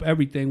soak up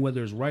everything,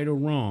 whether it's right or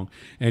wrong.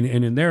 And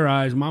in their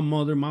eyes, my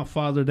mother, my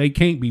father, they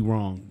can't be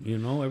wrong.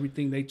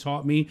 Everything they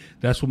taught me,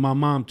 that's what my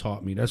mom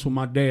taught me. That's what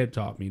my dad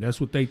taught me. That's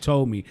what they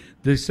told me.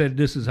 They said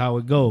this is how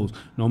it goes,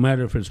 no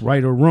matter if it's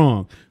right or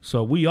wrong.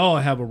 So we all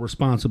have a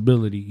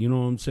responsibility, you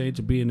know what I'm saying,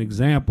 to be an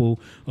example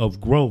of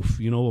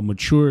growth, of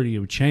maturity,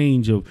 of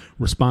change, of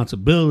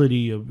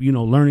responsibility, of,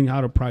 learning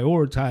how to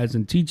prioritize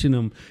and teaching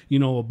them,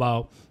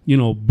 about,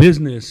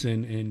 business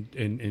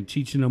and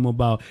teaching them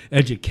about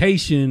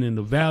education and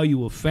the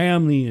value of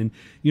family and,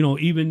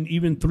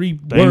 even 3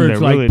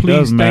 words like really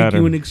please, thank matter.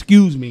 you, and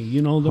excuse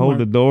me. Hold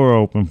the door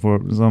open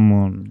for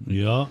someone.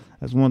 Yeah.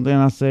 That's one thing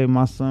I say to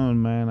my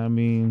son, man. I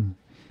mean,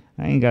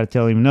 I ain't got to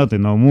tell him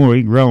nothing no more.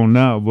 He grown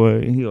now,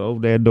 but he'll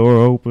hold that door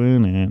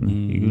open,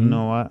 and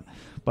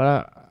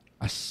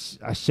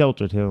I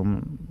sheltered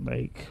him.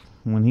 Like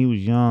when he was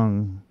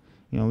young,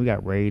 we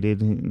got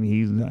raided.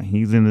 He's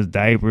in his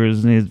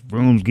diapers, and his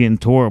room's getting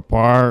tore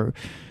apart.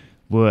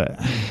 But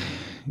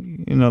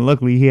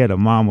luckily he had a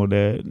mama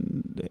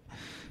that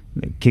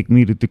kicked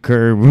me to the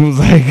curb. It was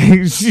like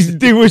she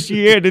did what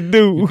she had to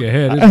do. You can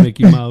have this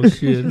Mickey Mouse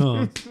shit,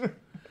 huh?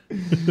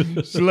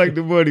 She liked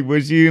the money,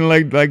 but she didn't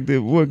like the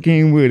what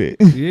came with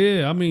it.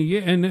 Yeah, I mean,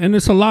 yeah, and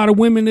it's a lot of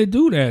women that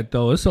do that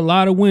though. It's a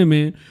lot of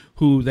women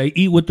who they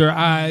eat with their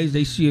eyes.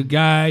 They see a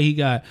guy, he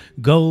got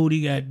gold,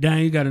 he got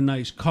a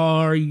nice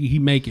car, he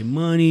making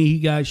money, he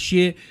got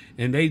shit,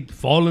 and they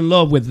fall in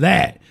love with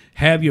that.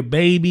 Have your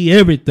baby,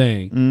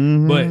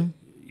 everything, but.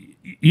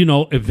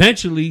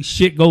 Eventually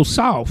shit goes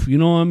south, you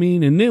know what I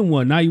mean? And then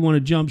what? Now you want to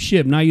jump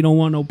ship. Now you don't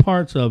want no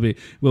parts of it.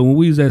 But when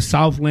we was at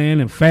Southland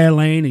and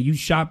Fairlane and you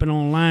shopping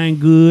online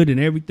good and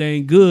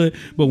everything good,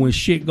 but when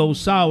shit goes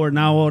sour,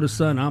 now all of a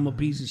sudden I'm a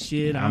piece of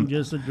shit. I'm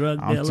just a drug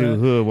dealer. I'm too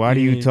hood. Why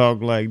do you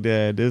talk like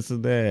that? This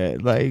and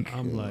that. Like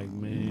I'm like,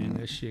 man,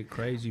 that shit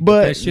crazy.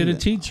 But that shit'll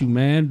teach you,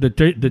 man, the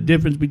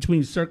difference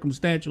between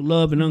circumstantial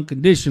love and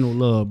unconditional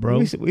love,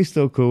 bro. We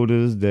still cool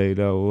to this day,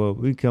 though.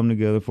 We come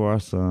together for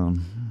our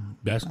son.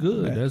 That's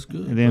good. That's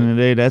good. At the end of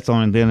the day, that's the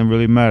only thing that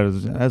really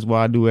matters. That's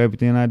why I do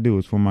everything I do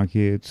is for my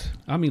kids.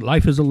 I mean,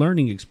 life is a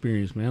learning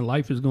experience, man.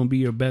 Life is going to be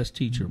your best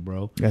teacher,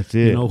 bro. That's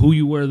it. Who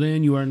you were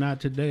then, you are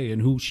not today.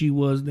 And who she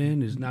was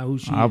then is not who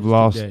she is I've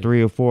lost today.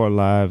 3 or 4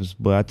 lives,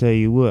 but I tell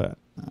you what,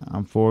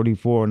 I'm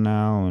 44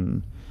 now,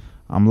 and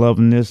I'm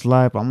loving this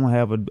life. I'm going to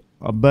have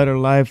a better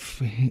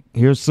life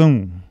here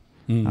soon.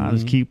 I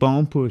just keep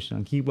on pushing.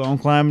 I keep on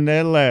climbing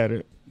that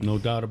ladder. No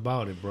doubt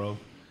about it, bro.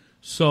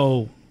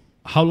 So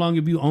how long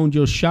have you owned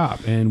your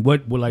shop, and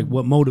what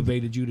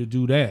motivated you to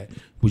do that?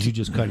 Was you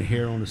just cutting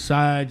hair on the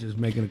side, just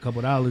making a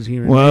couple dollars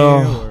here and there?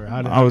 Or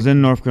I was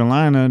in North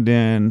Carolina,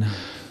 then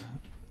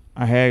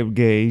I had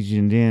Gage,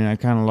 and then I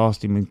kind of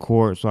lost him in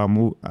court, so I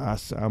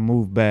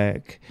moved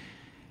back,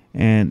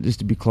 and just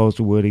to be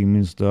closer with him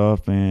and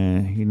stuff.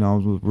 And I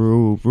was with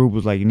Rube. Rube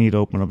was like, "You need to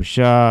open up a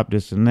shop,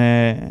 this and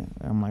that."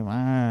 I'm like,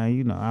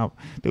 I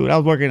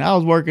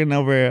was working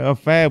over at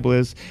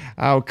Fabulous.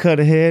 I would cut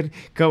ahead,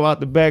 come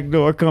out the back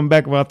door, come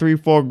back about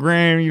 $3-4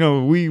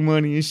 grand, weed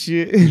money and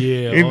shit.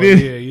 Yeah,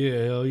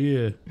 hell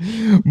yeah.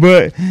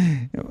 But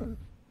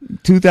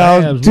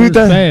 2000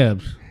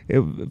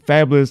 Fabs.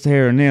 Fabulous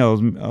Hair and Nails.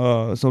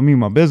 So me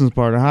and my business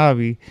partner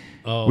Javi,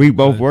 we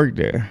both worked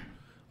there.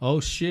 Oh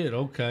shit!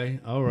 Okay,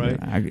 all right.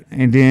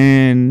 And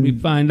then we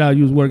find out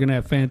you was working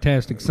at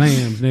Fantastic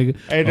Sam's, nigga,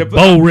 Hey, or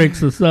Bo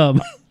Ricks or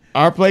something.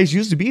 Our place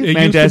used to be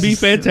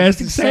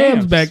Fantastic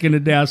Sam's back in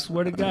the day. I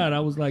swear to God, I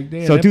was like,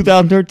 damn. So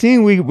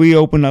 2013, we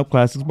opened up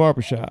Classics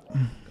Barbershop.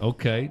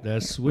 Okay,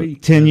 that's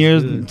sweet. 10 That's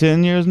years. good.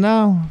 10 years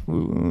now.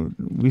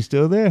 We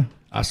still there.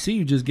 I see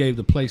you just gave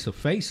the place a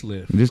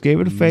facelift. Just gave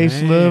it a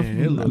facelift. Man,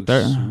 it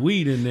looks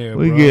sweet in there,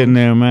 We bro. getting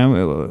there,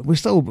 man.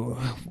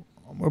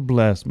 We're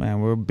blessed,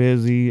 man. We're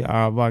busy.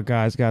 Our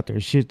guys got their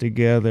shit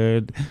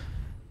together.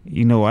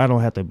 You know, I don't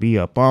have to be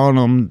up on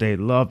them. They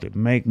love to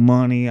make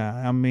money.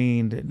 I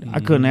mean, I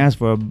couldn't ask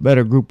for a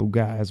better group of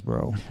guys,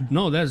 bro.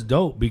 No, that's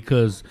dope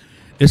because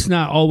it's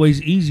not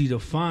always easy to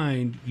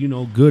find, you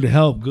know, good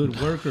help, good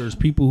workers,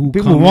 people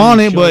People come want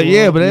in it, and but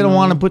show up, they you don't know?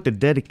 want to put the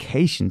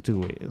dedication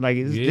to it. Like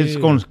it's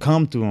just going to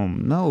come to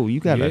them. No, you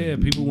got to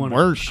people want to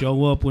work.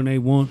 show up when they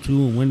want to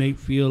and when they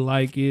feel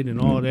like it and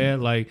all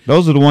that. Like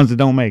Those are the ones that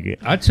don't make it.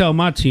 I tell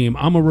my team,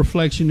 I'm a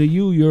reflection of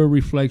you. You're a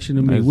reflection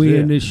of me. That's We it.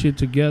 in this shit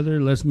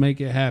together. Let's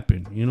make it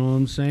happen. You know what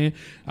I'm saying?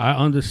 I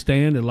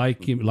understand that life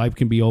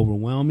can be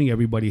overwhelming.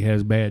 Everybody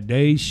has bad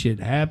days. Shit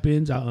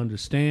happens. I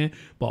understand.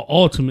 But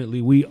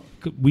ultimately, we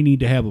need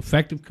to have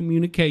effective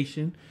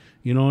communication.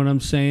 You know what I'm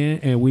saying?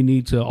 And we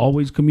need to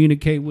always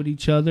communicate with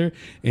each other.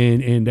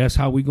 And that's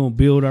how we're going to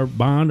build our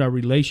bond, our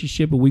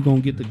relationship, and we're going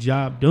to get the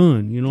job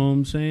done. You know what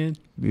I'm saying?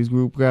 These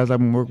group guys I've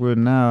been working with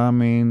now, I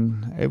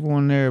mean,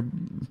 everyone there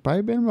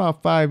probably been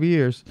about 5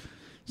 years.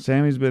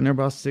 Sammy's been there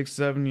about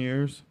 6-7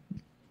 years.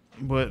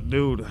 But,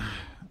 dude,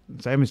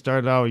 Sammy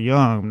started out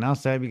young. Now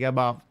Sammy got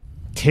about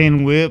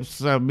 10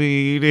 whips. I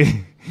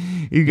mean,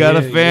 he got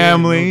a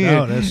family. no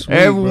doubt. That's sweet,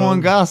 everyone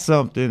bro. got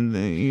something,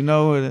 you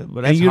know.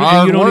 But that's And you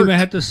hard don't work. even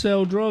have to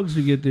sell drugs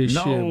to get this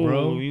no, shit,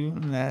 bro.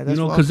 that's You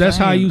know, what because I'm that's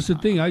how I saying. used to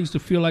think. I used to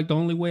feel like the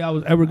only way I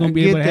was ever going I to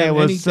be able get to have that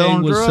was anything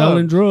selling was drugs.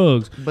 selling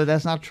drugs. But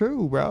that's not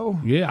true, bro.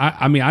 Yeah,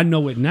 I mean, I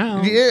know it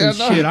now. Yeah,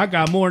 And I know. shit, I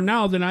got more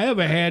now than I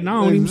ever had, and I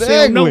don't even sell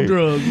Exactly. no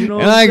drugs. You know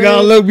And what I I'm ain't got to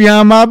saying? look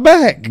behind my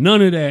back.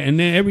 None of that. And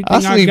then everything I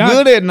I sleep got,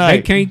 good at night.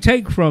 they can't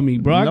take from me,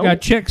 bro. I Nope.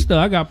 got check stuff.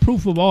 I got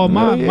proof of all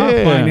my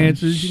Yeah,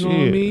 finances. You know what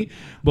I shit. mean?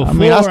 I Before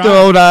mean, I still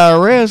owe the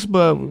IRS,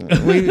 but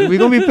we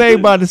going to be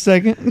paid by the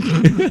second.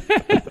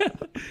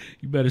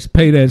 you better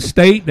pay that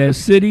state, that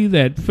city,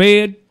 that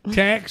Fed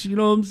tax. You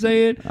know what I'm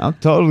saying? I'm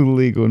totally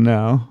legal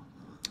now.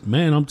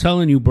 Man, I'm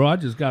telling you, bro, I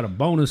just got a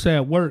bonus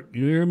at work.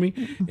 You hear me?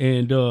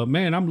 And,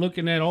 man, I'm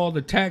looking at all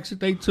the tax that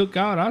they took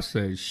out. I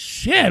said,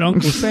 shit,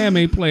 Uncle Sam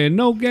ain't playing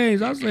no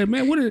games. I said,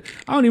 man,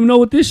 I don't even know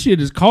what this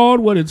shit is called,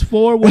 what it's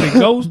for, what it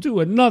goes to,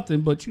 or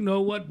nothing. But you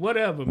know what?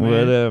 Whatever, man.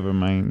 Whatever,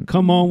 man.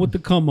 Come on with the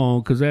come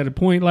on, because at a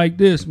point like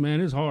this,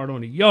 man, it's hard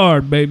on the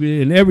yard, baby,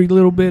 and every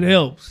little bit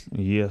helps.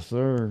 Yes,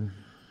 sir.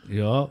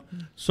 Yeah.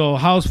 So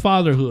how's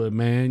fatherhood,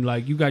 man?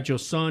 Like you got your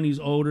son, he's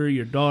older,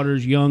 your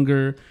daughter's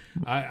younger.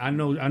 I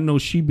know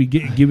she be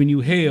giving you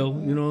hell.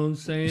 You know what I'm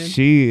saying?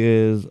 She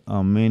is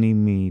a mini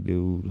me,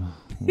 dude.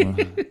 Well,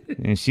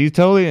 and she's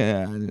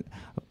totally,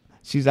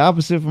 she's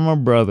opposite from my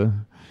brother,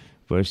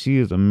 but she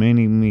is a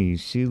mini me.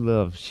 She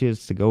loves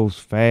shits that goes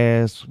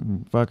fast,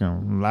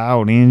 fucking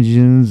loud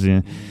engines,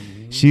 and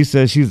she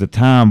says she's a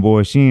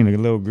tomboy. She ain't a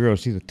little girl.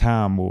 She's a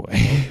tomboy.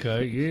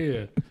 Okay,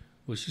 yeah.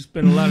 Well, she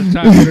spent a lot of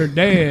time with her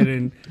dad,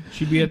 and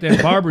she be at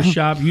that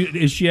barbershop.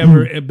 Is she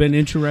ever been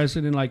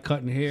interested in like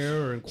cutting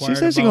hair or inquiring? She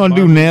said she's about gonna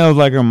do barber- nails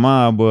like her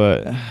mom,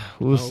 but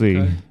we'll see.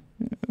 Okay.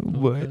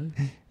 But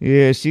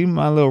yeah, she's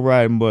my little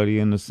riding buddy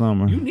in the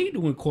summer. You need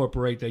to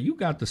incorporate that. You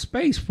got the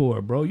space for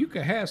it, bro. You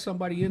could have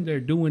somebody in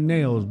there doing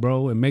nails,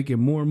 bro, and making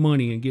more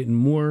money and getting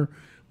more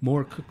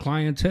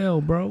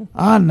clientele, bro.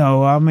 I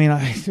know. I mean,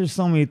 there's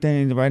so many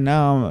things right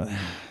now.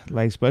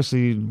 Like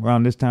especially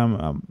around this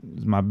time,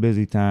 it's my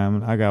busy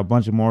time. I got a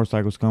bunch of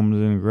motorcycles coming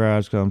in the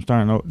garage because I'm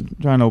trying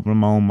to open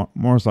my own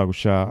motorcycle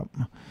shop.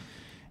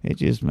 It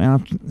just, man,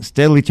 I'm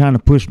steadily trying to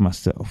push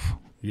myself.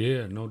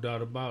 Yeah, no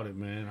doubt about it,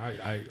 man.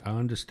 I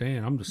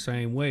understand. I'm the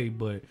same way,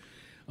 but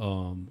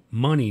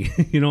money,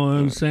 you know what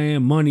I'm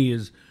saying? Money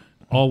is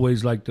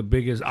always like the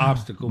biggest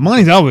obstacle.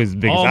 Money's always the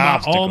biggest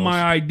obstacle. All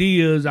my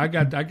ideas, I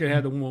could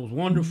have the most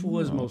wonderful,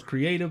 most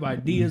creative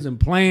ideas and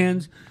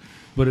plans.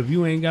 But if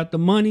you ain't got the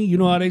money, you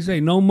know how they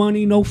say, no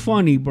money, no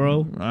funny,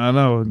 bro. I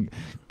know.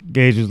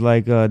 Gage was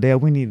like,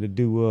 Dad, we need to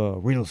do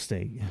real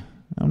estate.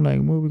 I'm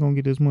like, where we going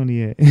to get this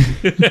money at?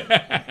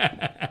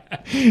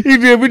 He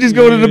did. We just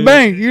go to the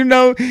bank. You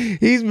know,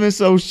 he's been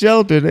so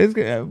sheltered.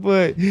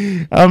 But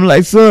I'm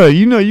like, son,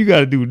 you know you got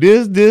to do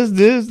this.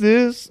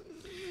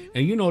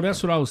 And you know,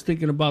 that's what I was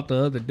thinking about the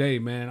other day,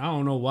 man. I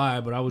don't know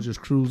why, but I was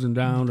just cruising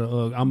down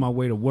on my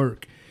way to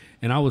work.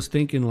 And I was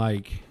thinking,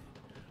 like,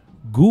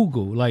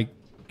 Google, like,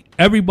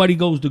 everybody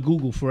goes to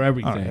Google for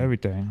everything.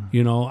 Everything.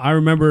 You know, I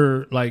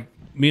remember, like,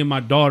 me and my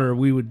daughter,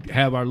 we would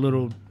have our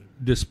little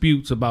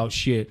disputes about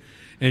shit.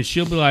 And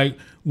she'll be like,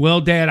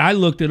 well, Dad, I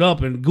looked it up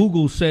and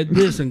Google said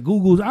this and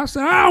I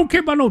said, I don't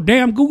care about no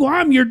damn Google.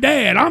 I'm your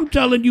dad. I'm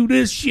telling you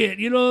this shit.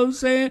 You know what I'm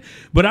saying?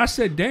 But I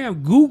said,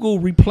 damn, Google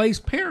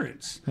replaced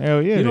parents.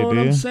 Hell yeah, you know they what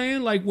did. I'm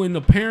saying? Like when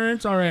the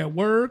parents are at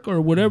work or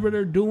whatever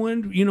they're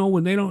doing, you know,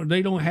 when they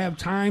don't have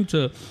time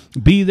to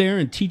be there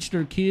and teach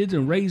their kids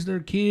and raise their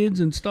kids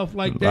and stuff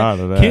like A lot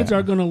of that. that. Kids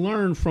are going to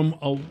learn from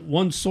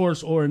one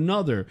source or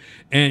another.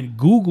 And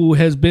Google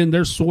has been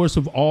their source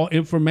of all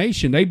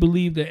information. They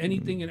believe that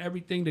anything and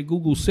everything that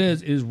Google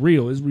says is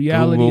real. It's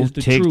reality. Google, It's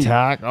the truth.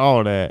 TikTok,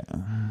 all that.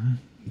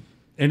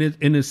 And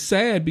it's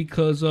sad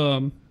because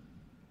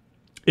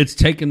it's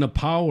taking the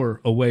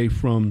power away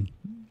from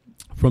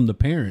the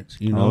parents.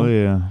 You know. Oh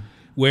yeah.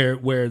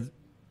 Where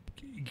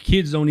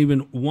kids don't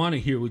even want to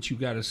hear what you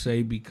got to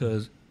say,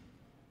 because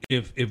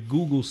if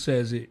Google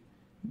says it,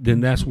 then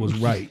that's what's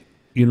right.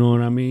 You know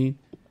what I mean?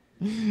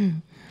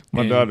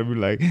 My daughter be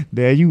like,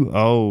 "Dad, you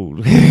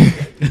old."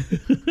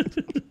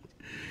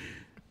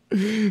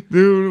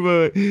 Dude,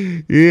 but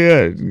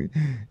yeah,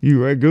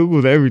 you right.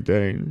 Google's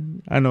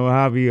everything. I know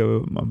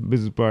Javi, my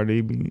business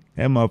partner,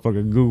 that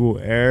motherfucker Google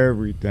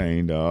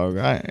everything, dog.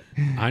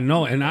 I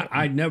know, and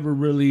I never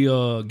really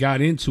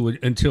got into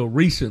it until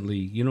recently.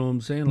 You know what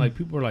I'm saying? Like,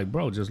 people are like,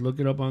 bro, just look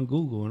it up on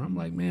Google. And I'm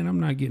like, man, I'm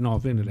not getting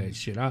off into that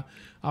shit.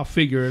 I'll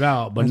figure it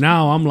out. But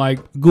now I'm like,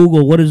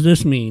 Google, what does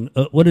this mean?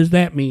 What does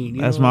that mean?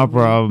 That's my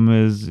problem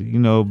is,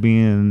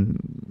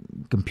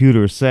 being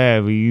computer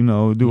savvy,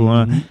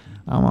 doing...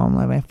 I'm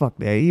like, man, fuck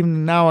that.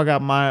 Even now I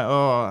got my,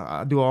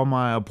 I do all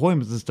my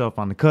appointments and stuff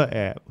on the Cut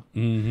app.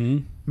 Mm-hmm.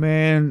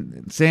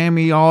 Man,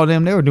 Sammy, all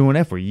them, they were doing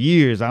that for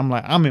years. I'm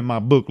like, I'm in my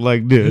book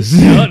like this.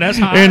 Yeah, that's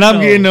how and I'm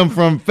know. getting them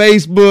from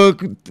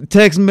Facebook,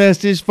 text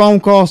message, phone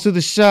calls to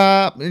the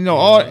shop,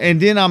 all, and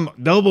then I'm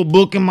double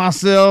booking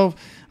myself.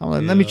 I'm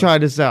like, let me try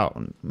this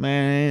out.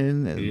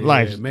 Man,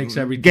 life makes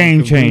everything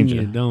game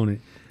changer, don't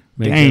it?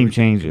 Makes game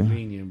changer.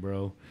 Convenient,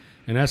 bro.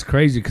 And that's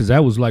crazy, because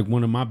that was like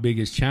one of my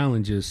biggest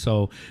challenges.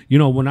 So,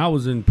 when I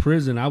was in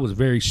prison, I was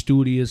very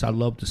studious. I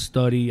loved to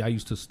study. I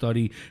used to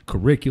study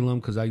curriculum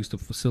because I used to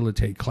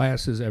facilitate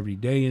classes every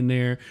day in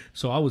there.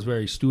 So I was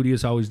very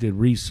studious. I always did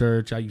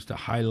research. I used to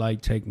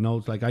highlight, take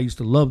notes. Like, I used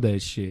to love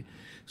that shit.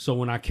 So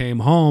when I came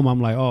home,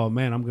 I'm like, oh,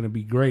 man, I'm going to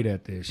be great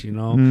at this,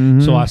 Mm-hmm.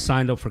 So I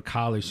signed up for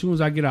college. As soon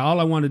as I get out, all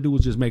I want to do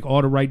is just make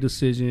all the right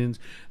decisions.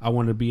 I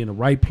want to be in the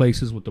right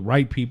places with the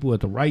right people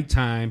at the right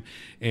time.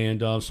 And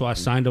so I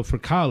signed up for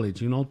college,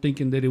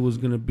 thinking that it was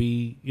going to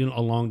be,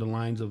 along the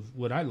lines of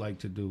what I like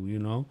to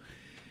do,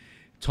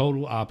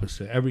 Total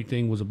opposite.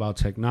 Everything was about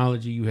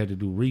technology. You had to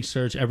do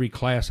research. Every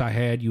class I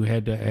had, you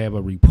had to have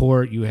a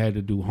report. You had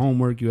to do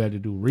homework. You had to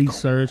do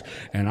research.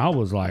 And I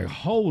was like,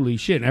 holy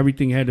shit. And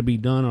everything had to be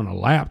done on a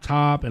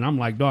laptop. And I'm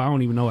like, dog, I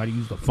don't even know how to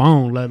use the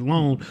phone, let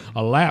alone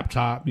a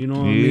laptop. You know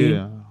what I mean?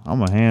 Yeah. I'm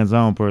a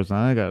hands-on person.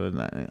 I gotta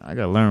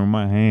learn with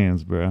my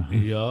hands, bro.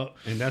 Yeah,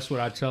 and that's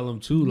what I tell them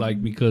too.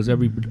 Like, because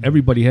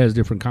everybody has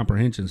different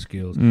comprehension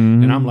skills,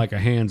 Mm-hmm. and I'm like a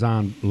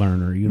hands-on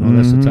learner.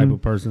 That's the type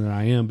of person that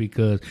I am.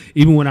 Because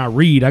even when I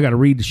read, I got to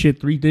read the shit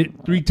three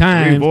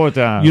times, 4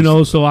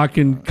 times, so I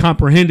can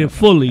comprehend it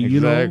fully.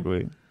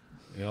 Exactly.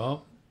 Yeah.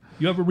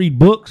 You ever read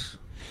books?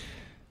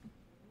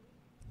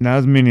 Not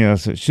as many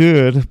as I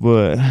should,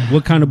 but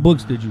What kind of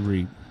books did you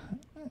read?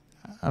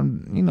 I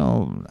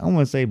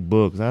wouldn't say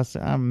books.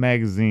 I'm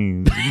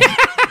magazines.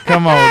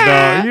 Come on,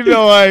 dog.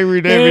 I ain't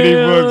read everyday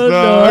books, dog.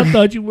 No, I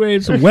thought you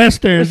read some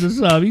westerns or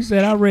something. He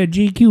said I read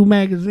GQ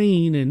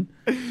magazine,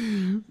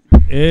 and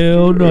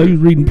hell no, he was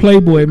reading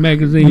Playboy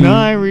magazine. No,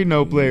 I ain't read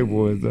no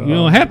Playboys, dog. You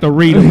don't have to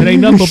read them. It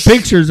ain't nothing but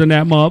pictures in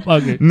that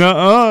motherfucker.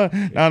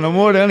 Not no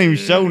more. They don't even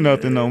show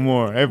nothing no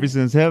more. Ever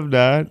since Hef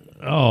died.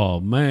 Oh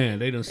man,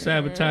 they done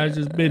sabotaged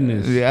his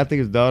business. Yeah, I think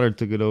his daughter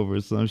took it over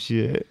or some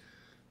shit.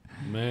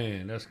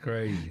 Man, that's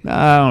crazy. Nah,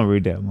 I don't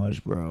read that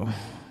much, bro.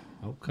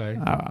 Okay.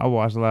 I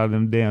watch a lot of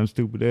them damn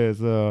stupid ass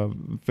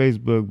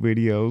Facebook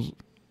videos.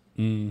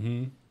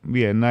 Mm-hmm.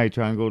 We at night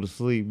trying to go to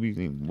sleep.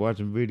 We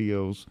watching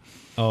videos.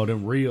 Oh,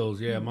 them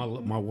reels. Yeah, my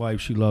wife,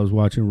 she loves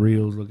watching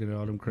reels, looking at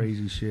all them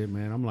crazy shit,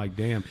 man. I'm like,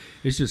 damn,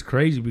 it's just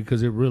crazy,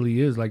 because it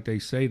really is, like they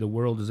say, the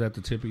world is at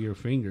the tip of your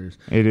fingers.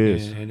 It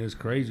is. And it's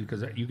crazy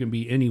because you can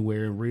be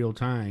anywhere in real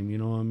time. You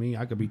know what I mean?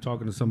 I could be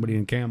talking to somebody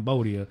in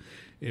Cambodia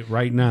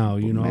right now,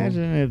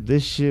 Imagine if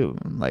this shit,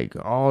 like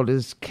all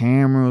this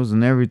cameras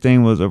and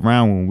everything was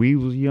around when we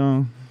was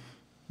young.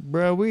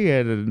 Bro, we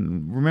had to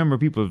remember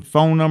people's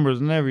phone numbers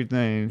and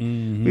everything.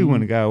 Mm-hmm. We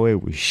wouldn't have got away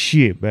with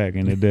shit back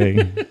in the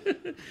day.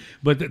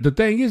 But the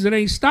thing is, it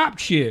ain't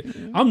stopped shit.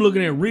 I'm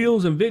looking at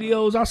reels and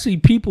videos. I see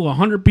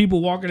 100 people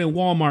walking in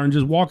Walmart and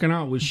just walking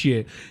out with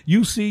shit.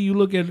 You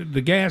look at the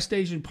gas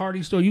station,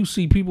 party store, you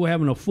see people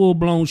having a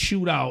full-blown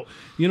shootout.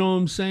 You know what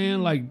I'm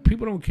saying? Like,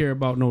 people don't care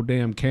about no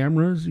damn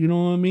cameras. You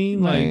know what I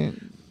mean? Like,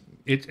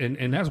 it's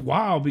and that's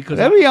wild, because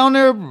they be on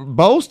there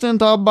boasting,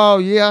 talk about,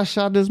 yeah, I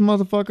shot this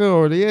motherfucker,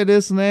 or yeah,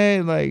 this and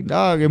that, like,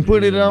 dog, and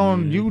put it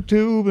on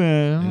YouTube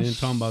and then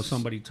talking about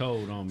somebody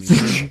told on me.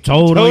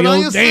 told on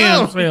your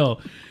damn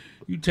self.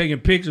 You taking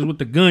pictures with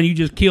the gun you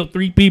just killed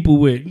 3 people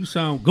with. You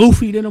sound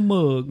goofy than a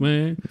mug,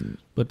 man.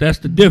 But that's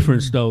the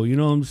difference, though. You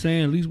know what I'm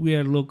saying? At least we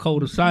had a little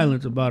code of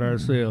silence about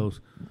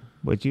ourselves.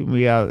 But you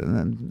be out.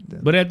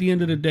 But at the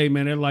end of the day,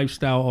 man, that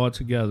lifestyle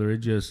altogether, it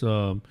just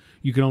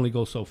you can only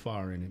go so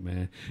far in it,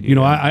 man.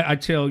 Yeah. I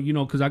tell,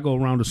 because I go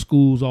around to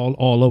schools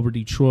all over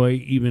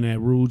Detroit, even at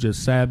Rouge at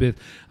Sabbath.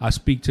 I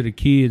speak to the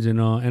kids, and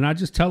I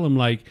just tell them,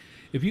 like,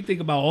 if you think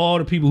about all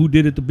the people who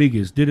did it the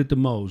biggest, did it the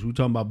most, we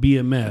talking about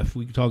BMF,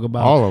 we could talk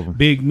about all of them.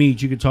 Big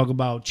Meat, you could talk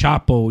about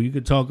Chapo, you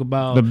could talk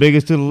about The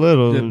biggest to the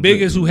little. the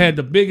biggest who had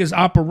the biggest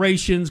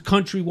operations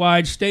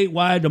countrywide,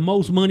 statewide, the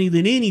most money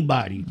than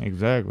anybody.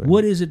 Exactly.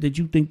 What is it that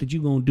you think that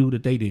you're going to do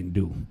that they didn't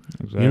do?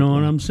 Exactly. You know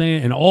what I'm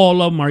saying? And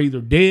all of them are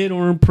either dead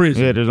or in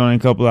prison. Yeah, there's only a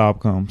couple of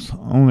outcomes.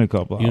 Only a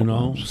couple of You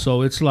outcomes. know,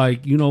 so it's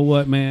like, you know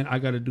what, man, I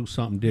got to do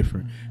something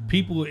different.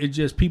 People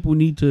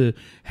need to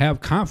have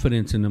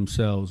confidence in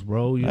themselves,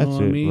 bro. You know That's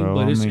what I it, mean? bro.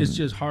 But I it's mean-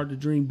 just hard to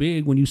dream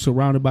big when you're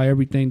surrounded by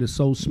everything that's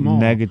so small.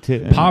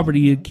 Negative.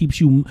 Poverty, it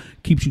keeps you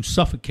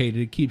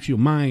suffocated. It keeps your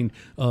mind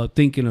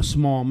thinking a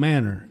small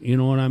manner. You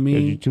know what I 'Cause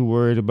mean? you're too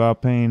worried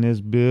about paying this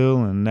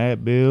bill and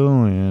that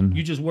bill, and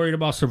You just worried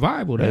about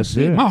survival. That's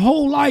That's it. it. My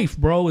whole life,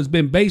 bro, has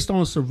been based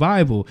on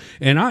survival.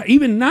 And I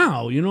even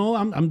now, you know,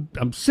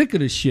 I'm sick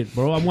of this shit,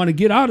 bro. I want to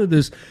get out of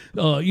this,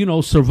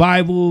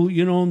 survival.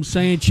 You know what I'm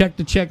saying? Check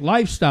to check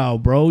lifestyle,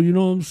 bro. You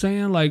know what I'm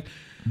saying? Like,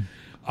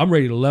 I'm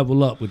ready to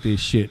level up with this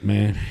shit,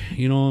 man.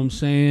 You know what I'm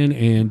saying?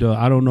 And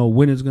I don't know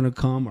when it's gonna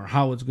come or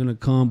how it's gonna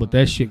come, but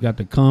that shit got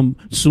to come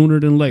sooner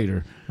than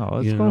later. oh,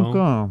 it's you gonna know?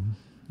 come.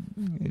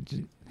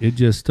 It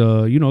just,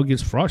 it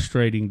gets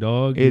frustrating,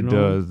 dog. It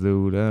does,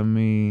 dude. I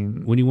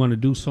mean, When you want to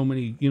do so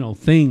many,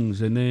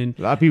 things, and then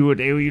a lot of people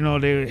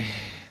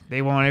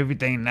they want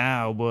everything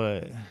now,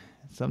 but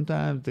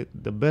sometimes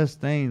the best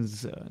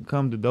things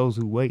come to those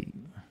who wait.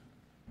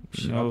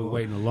 shit, I've been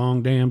waiting a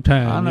long damn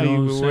time. I know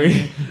you you've know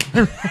been what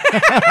I'm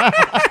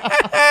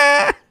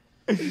waiting.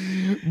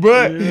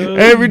 But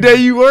every day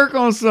you work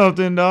on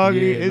something, dog.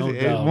 Yeah, It's no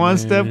doubt, one man.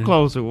 step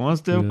closer, one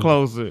step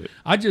closer.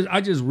 I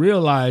just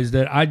realized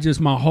that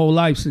my whole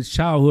life since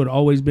childhood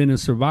always been in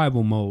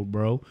survival mode,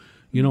 bro.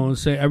 You know what I'm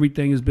saying?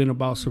 Everything has been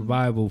about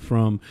survival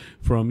from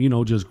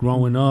just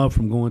growing up,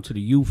 from going to the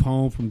youth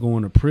home, from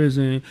going to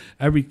prison.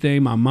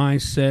 Everything, my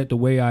mindset, the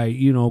way I,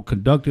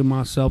 conducted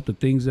myself, the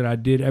things that I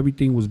did,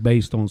 everything was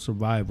based on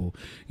survival.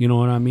 You know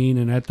what I mean?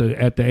 And at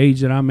the age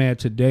that I'm at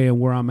today and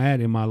where I'm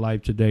at in my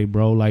life today,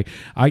 bro, like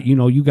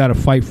you got to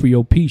fight for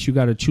your peace. You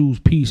got to choose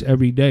peace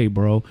every day,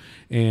 bro.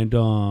 And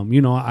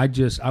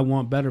I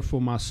want better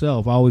for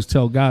myself. I always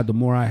tell God, the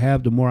more I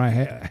have, the more I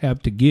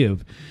have to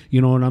give.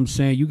 You know what I'm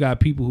saying? You got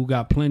people who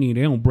got plenty and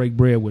they don't break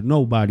bread with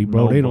nobody,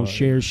 bro. They don't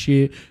share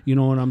shit, you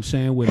know what I'm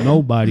saying, with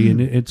nobody.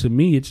 And to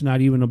me, it's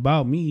not even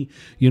about me,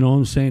 you know what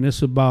I'm saying?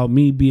 It's about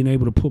me being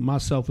able to put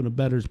myself in a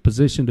better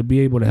position to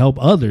be able to help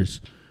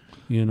others,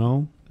 you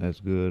know?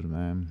 That's good,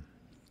 man.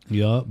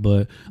 Yeah,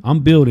 but I'm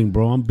building,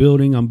 bro. I'm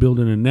building a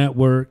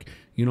network.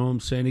 You know what I'm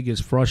saying? It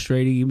gets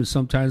frustrating, even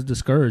sometimes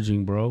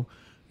discouraging, bro.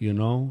 You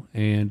know?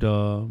 And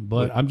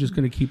but I'm just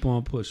gonna keep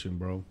on pushing,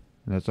 bro.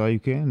 That's all you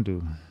can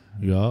do.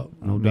 Yeah,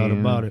 no doubt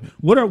about it.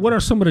 What are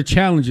some of the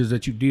challenges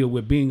that you deal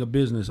with being a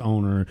business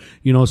owner,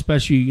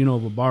 especially,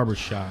 of a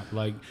barbershop?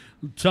 Like,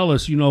 tell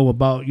us,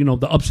 about,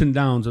 the ups and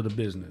downs of the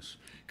business.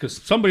 Because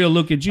somebody will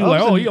look at you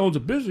like, oh, he owns a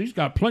business. He's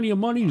got plenty of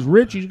money. He's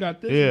rich. He's got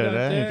this,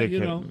 Yeah, he's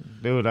got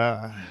that, Dude,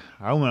 I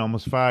went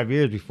almost 5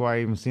 years before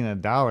I even seen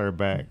 $1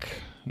 back.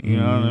 You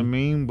know what I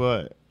mean?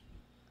 But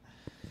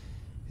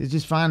it's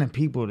just finding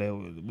people that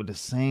with the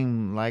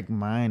same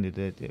like-minded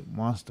that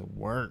wants to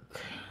work.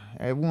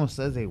 Everyone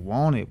says they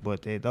want it,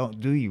 but they don't.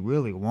 Do you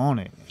really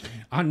want it?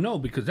 I know,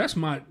 because that's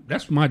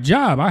my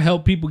job. I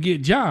help people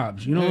get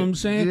jobs. You know what I'm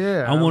saying?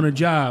 Yeah. I want a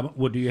job.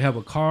 What, do you have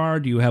a car?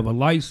 Do you have a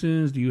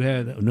license? Do you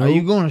have Are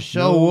you going to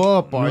show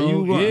up? Are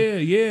you gonna,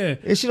 Yeah.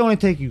 It should only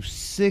take you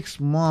 6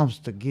 months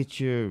to get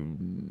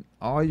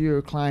all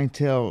your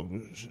clientele,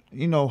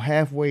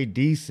 halfway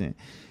decent.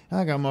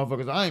 I got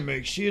motherfuckers, I ain't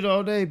make shit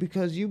all day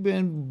because you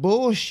been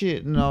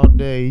bullshitting all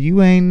day.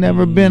 You ain't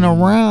never been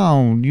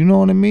around. You know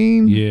what I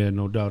mean? Yeah,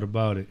 no doubt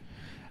about it.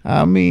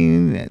 I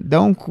mean,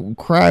 don't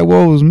cry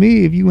woe's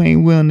me if you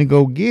ain't willing to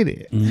go get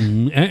it.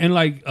 Mm-hmm. And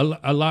like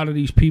a lot of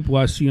these people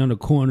I see on the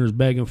corners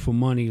begging for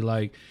money,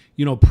 like,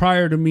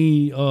 prior to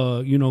me,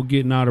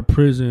 getting out of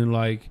prison,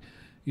 like,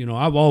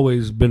 I've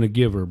always been a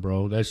giver,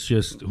 bro. That's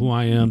just who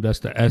I am. That's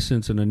the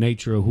essence and the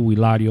nature of who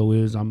Eladio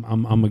is.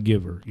 I'm a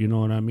giver. You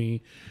know what I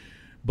mean?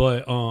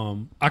 But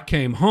I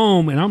came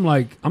home and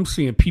I'm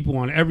seeing people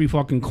on every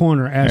fucking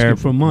corner asking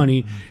for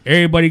money.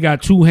 Everybody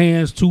got 2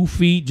 hands, 2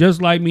 feet,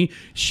 just like me.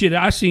 Shit,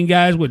 I seen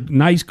guys with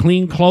nice,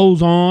 clean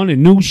clothes on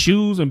and new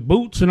shoes and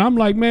boots. And I'm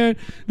like, man,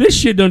 this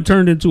shit done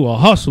turned into a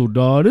hustle,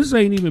 dog. This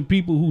ain't even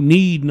people who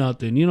need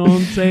nothing. You know what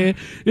I'm saying?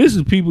 This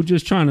is people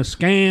just trying to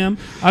scam.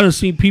 I done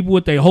seen people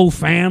with their whole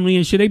family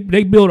and shit.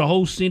 They build a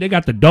whole scene. They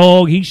got the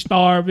dog, he's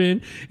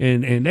starving,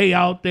 and they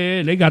out there.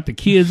 And they got the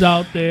kids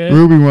out there.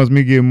 Ruby wants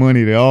me to give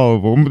money to all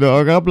of them.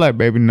 Dog, I'm like,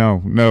 baby,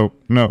 no.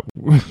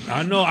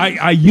 I know.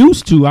 I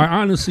used to. I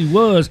honestly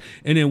was.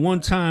 And then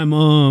one time,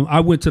 I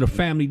went to the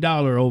Family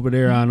Dollar over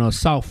there on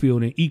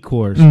Southfield in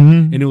Ecorse,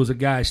 and there was a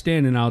guy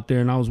standing out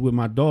there, and I was with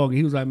my dog, and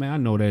he was like, man, I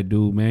know that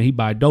dude, man. He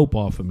buy dope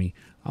off of me.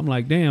 I'm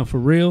like, damn, for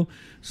real?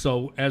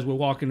 So as we're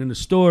walking in the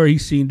store, he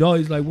seen dog.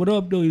 He's like, what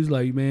up, dude? He's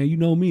like, man, you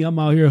know me. I'm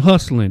out here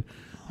hustling.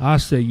 I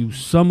say, you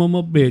son of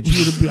a bitch.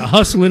 You'd have been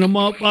hustling them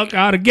up. I'd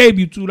have gave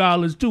you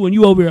 $2 too, and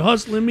you over here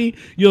hustling me.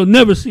 You'll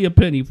never see a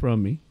penny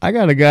from me. I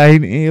got a guy.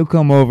 He'll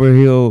come over.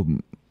 He'll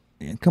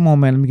come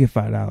on, man. Let me get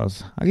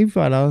 $5. I'll give you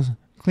 $5.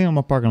 Clean up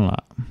my parking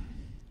lot.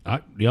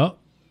 Yup.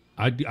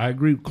 I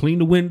agree. Clean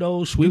the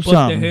windows, sweep Do up the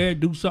something. hair,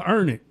 do so,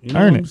 earn it. You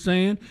know Earn what it. I'm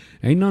saying?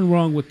 Ain't nothing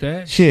wrong with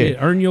that. Shit.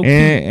 Earn your keep.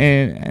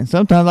 And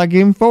sometimes I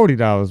give him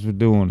 $40 for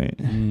doing it.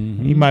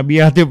 Mm-hmm. He might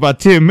be out there about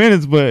 10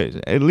 minutes, but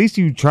at least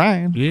you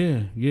trying.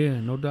 Yeah,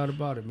 no doubt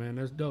about it, man.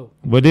 That's dope.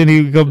 But then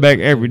he come back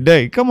every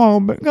day. Come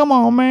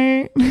on,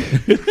 man.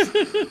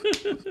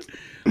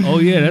 Oh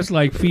yeah, that's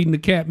like feeding the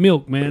cat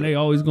milk, man. They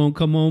always gonna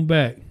come on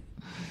back.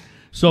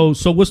 So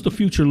what's the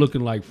future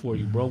looking like for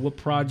you, bro? What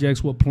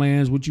projects, what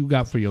plans, what you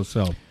got for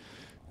yourself?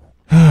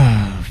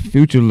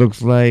 Future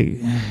looks like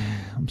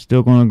I'm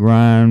still gonna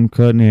grind,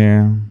 cutting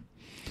hair,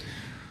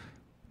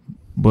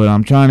 but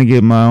I'm trying to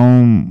get my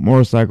own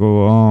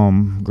motorcycle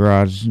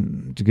garage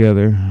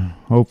together.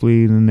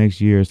 Hopefully in the next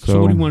year or so.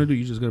 So what do you want to do?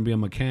 You just gonna be a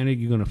mechanic?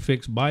 You gonna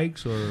fix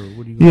bikes, or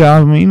what do you? Yeah,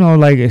 I mean,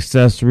 like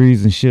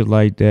accessories and shit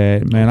like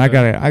that. Man,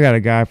 Okay. I got a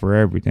guy for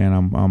everything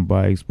on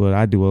bikes, but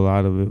I do a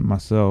lot of it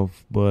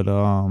myself. But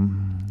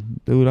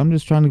dude, I'm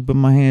just trying to put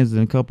my hands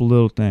in a couple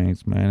little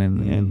things, man,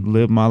 and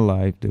live my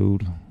life,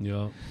 dude.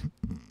 Yeah.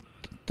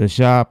 The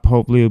shop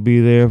hopefully will be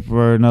there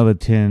for another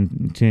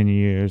 10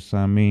 years.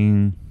 I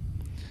mean,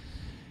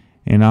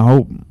 and I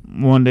hope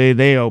one day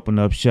they open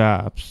up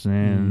shops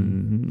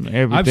and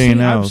everything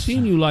else. I've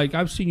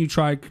seen you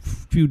try a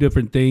few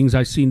different things.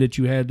 I've seen that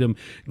you had them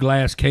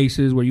glass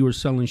cases where you were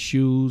selling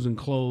shoes and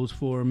clothes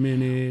for a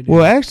minute.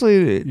 Well,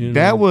 actually, You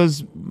that know.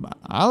 was,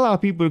 I allow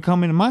people to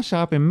come into my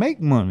shop and make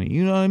money.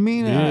 You know what I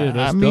mean? Yeah,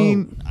 that's I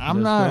mean, dope.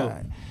 I'm That's not. dope.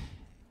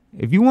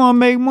 If you want to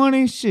make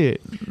money,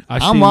 shit,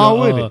 I'm I'm all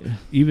with it.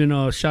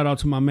 Even shout out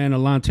to my man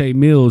Alante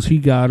Mills. He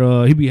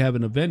be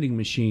having the vending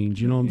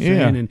machines. You know what I'm saying?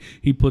 Yeah. And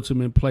he puts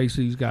them in places.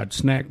 He's got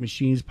snack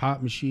machines,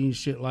 pop machines,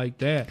 shit like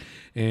that.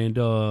 And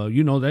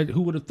that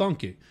who would have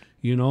thunk it?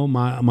 You know,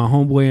 my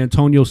homeboy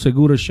Antonio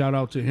Segura. Shout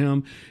out to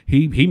him.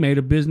 He made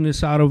a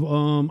business out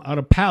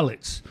of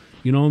pallets.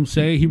 You know what I'm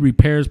saying? He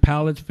repairs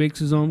pallets,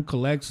 fixes them,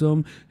 collects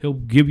them. He'll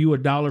give you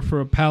 $1 for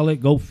a pallet.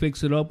 Go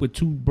fix it up with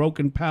 2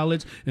 broken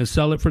pallets and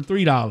sell it for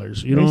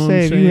 $3. You know what I'm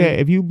They saying? say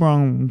if you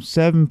brought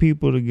 7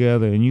 people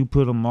together and you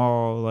put them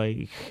all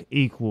like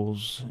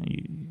equals,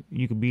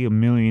 you could be a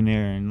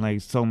millionaire in like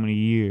so many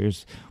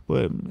years.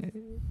 But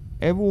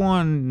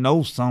everyone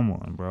knows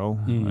someone, bro.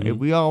 Mhm. If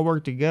we all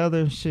work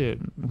together, shit,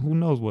 who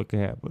knows what could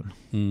happen?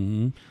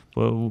 Mm-hmm.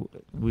 But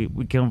we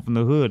come from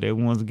the hood.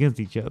 Everyone's against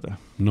each other.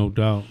 No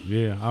doubt.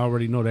 Yeah, I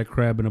already know that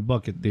crab in a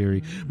bucket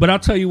theory. But I'll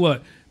tell you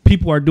what,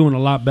 people are doing a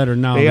lot better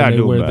now They than are they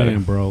doing were better.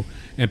 then, bro.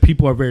 And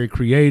people are very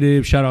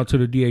creative. Shout out to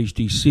the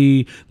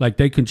DHDC. Like,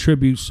 they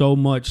contribute so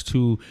much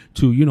to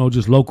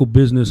just local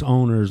business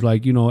owners.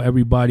 Like,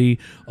 everybody,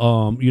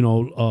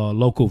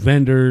 local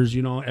vendors.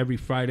 Every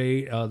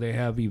Friday they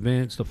have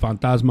events, the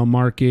Fantasma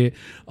Market,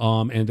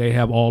 and they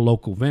have all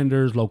local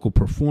vendors, local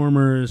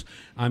performers.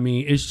 I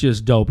mean, it's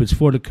just dope. It's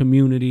for the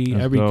community.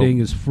 That's Everything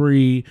dope. is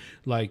free.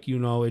 Like,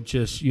 it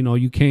just,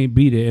 you can't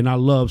beat it. And I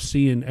love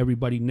seeing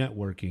everybody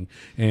networking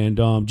and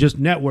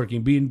just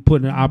networking, being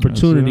put in an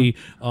opportunity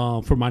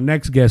for my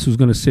next guest who's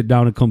going to sit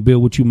down and come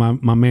build with you,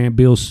 my man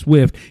Bill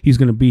Swift. He's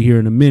going to be here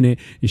in a minute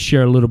and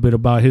share a little bit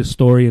about his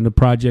story and the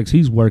projects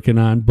he's working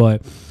on.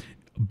 But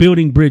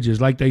building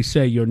bridges, like they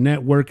say, your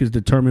network is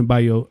determined by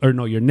your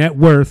net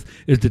worth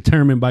is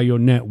determined by your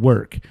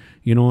network.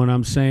 You know what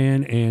I'm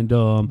saying? And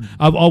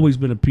I've always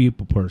been a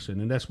people person,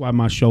 and that's why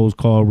my show is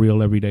called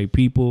Real Everyday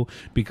People,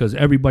 because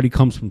everybody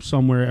comes from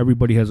somewhere.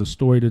 Everybody has a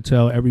story to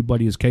tell.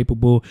 Everybody is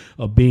capable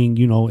of being,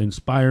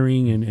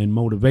 inspiring and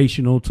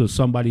motivational to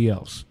somebody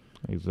else.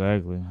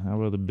 Exactly. I'd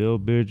rather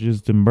build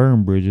bridges than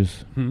burn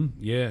bridges.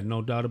 Yeah,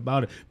 no doubt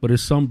about it. But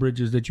there's some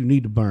bridges that you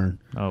need to burn.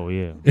 Oh,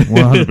 yeah.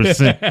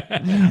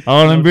 100%.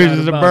 All them No bridges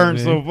doubt are about burned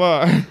it, so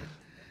far.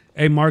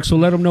 Hey, Mark, so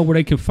let them know where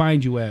they can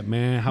find you at,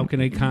 man. How can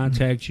they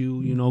contact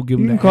you? Give them You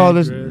can the call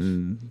address.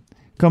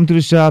 come to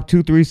the shop,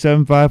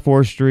 2375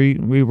 4th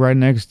Street. We right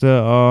next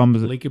to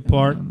Lincoln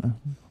Park.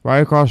 right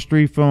across the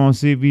street from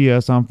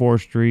CVS on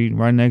 4th Street,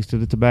 right next to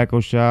the tobacco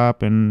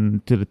shop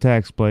and to the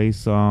tax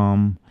place.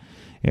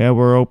 Yeah,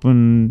 we're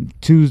open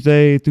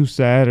Tuesday through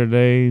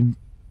Saturday,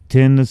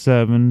 10 to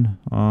 7.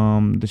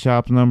 The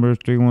shop's number is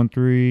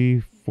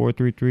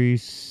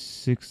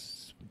 313-433-6.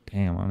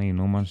 Damn, I don't even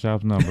know my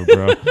shop's number,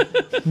 bro. Do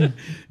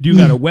you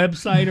got a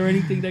website or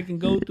anything they can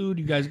go through?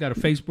 Do you guys got a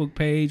Facebook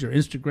page or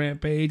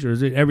Instagram page, or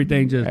is it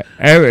everything just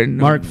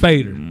Mark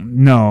Fader?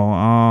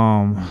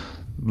 No,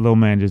 Little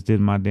man just did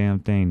my damn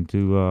thing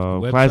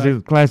to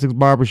Classics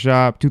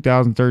Barbershop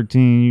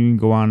 2013. You can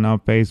go on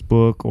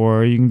Facebook,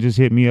 or you can just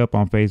hit me up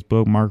on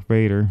Facebook, Mark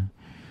Fader.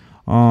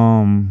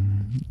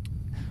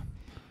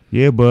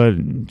 Yeah,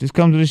 but just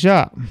come to the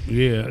shop.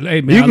 Yeah.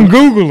 Hey, man, You can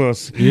Google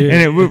us. Yeah.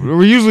 And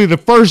we're usually the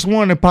first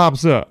one that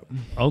pops up.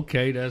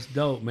 Okay, that's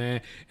dope, man.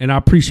 And I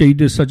appreciate you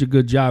did such a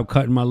good job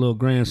cutting my little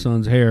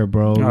grandson's hair,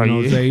 bro. You know what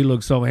I'm saying? He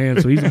looks so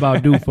handsome. He's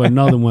about due for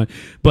another one.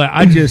 But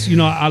I just,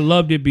 I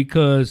loved it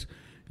because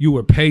you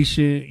were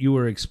patient, you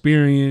were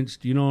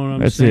experienced. You know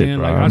what I'm saying?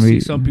 Like I see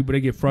some people, they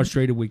get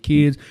frustrated with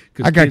kids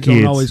because kids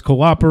don't always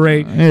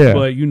cooperate. Yeah.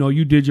 But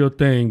you did your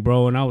thing,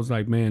 bro. And I was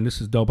like, man, this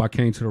is dope. I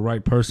came to the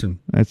right person.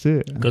 That's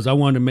it. Because I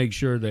wanted to make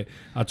sure that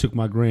I took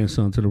my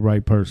grandson to the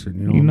right person.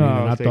 You know what I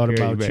mean? And I thought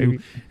about you,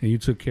 and you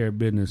took care of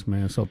business,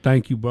 man. So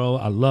thank you, bro.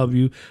 I love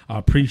you. I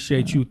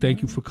appreciate you.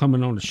 Thank you for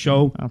coming on the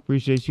show. I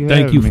appreciate you.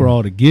 Thank you for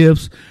all the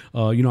gifts.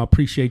 I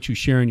appreciate you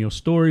sharing your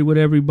story with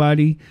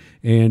everybody.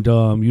 And,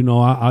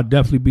 I'll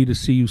definitely be to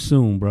see you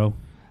soon, bro.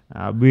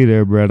 I'll be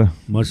there, brother.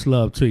 Much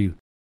love to you.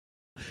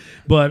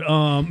 But,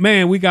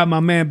 man, we got my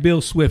man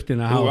Bill Swift in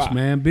the house,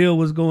 man. Bill,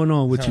 what's going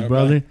on with you,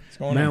 brother?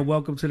 Man,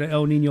 welcome to the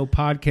El Nino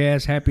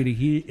podcast. Happy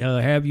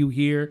to have you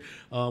here.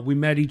 We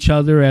met each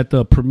other at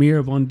the premiere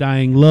of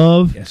Undying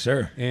Love. Yes,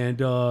 sir. And,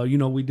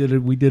 we did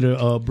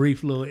a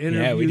brief little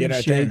interview. Yeah, we did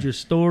our shared your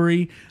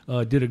story.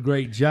 Did a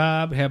great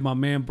job. Had my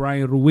man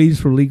Brian Ruiz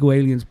from Legal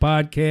Aliens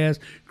podcast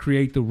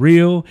create the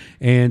reel.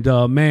 And,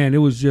 man, it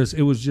was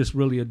just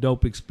really a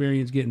dope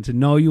experience getting to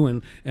know you.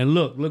 And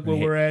look where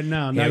we're at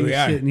now. Now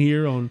you're sitting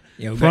here on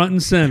front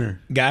and center.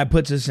 God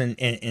puts us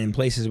in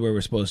places where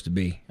we're supposed to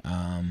be.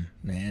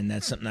 And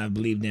that's something I've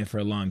believed in for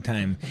a long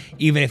time.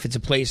 Even if it's a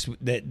place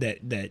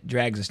that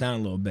drags us down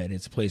a little bit,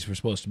 it's a place we're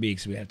supposed to be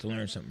because we have to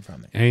learn something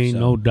from it. Ain't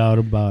no doubt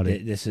about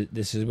it. This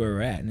is where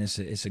we're at, and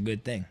it's a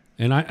good thing.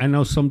 And I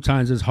know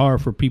sometimes it's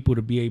hard for people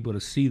to be able to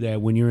see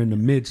that when you're in the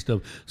midst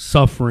of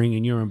suffering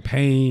and you're in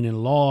pain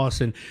and loss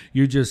and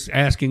you're just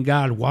asking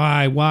God,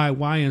 why?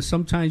 And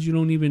sometimes you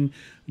don't even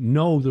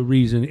know the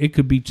reason. It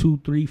could be 2,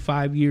 3,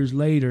 5 years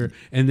later,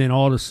 and then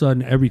all of a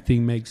sudden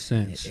everything makes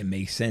sense. It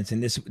makes sense.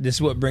 And this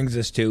is what brings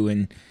us to,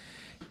 and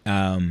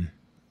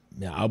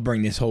I'll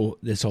bring this whole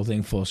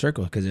thing full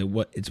circle because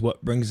it's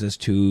what brings us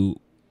to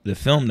the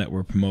film that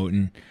we're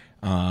promoting,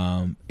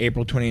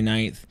 April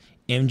 29th.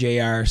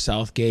 MJR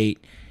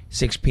Southgate,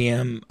 6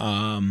 p.m.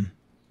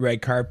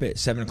 Red carpet,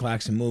 7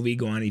 o'clock's a movie.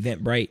 Go on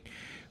Eventbrite.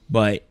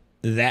 But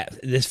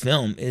this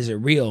film is a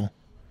reel.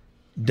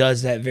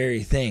 Does that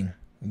very thing.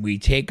 We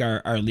take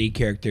our lead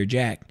character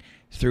Jack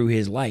through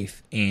his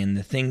life and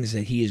the things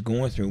that he is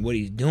going through, what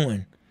he's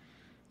doing.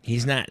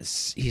 He's not.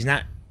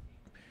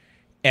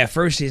 At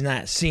first, he's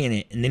not seeing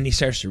it, and then he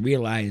starts to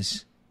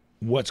realize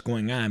what's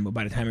going on. But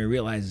by the time he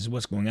realizes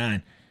what's going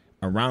on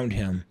around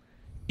him,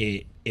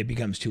 it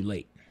becomes too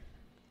late.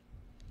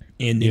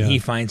 And then he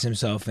finds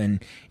himself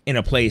in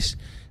a place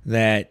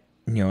that,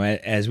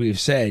 as we've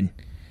said,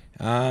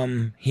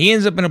 he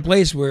ends up in a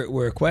place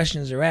where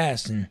questions are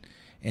asked and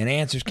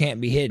answers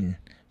can't be hidden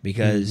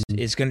because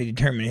it's going to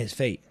determine his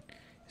fate.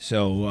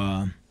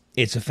 So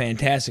it's a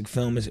fantastic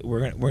film.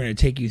 We're going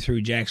to take you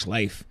through Jack's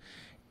life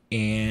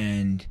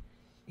and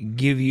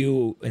give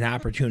you an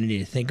opportunity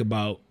to think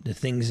about the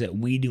things that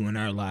we do in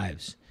our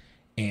lives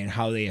and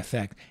how they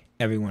affect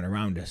everyone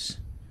around us.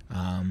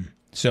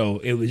 So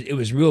it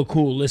was real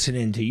cool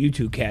listening to you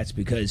two cats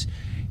because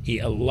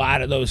a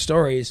lot of those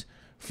stories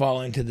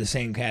fall into the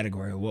same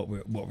category of what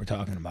we're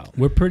talking about.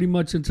 We're pretty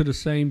much into the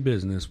same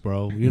business,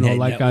 bro.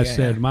 I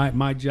said,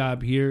 my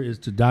job here is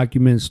to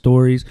document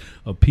stories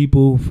of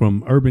people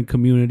from urban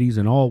communities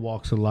and all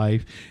walks of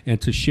life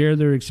and to share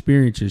their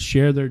experiences,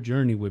 share their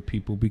journey with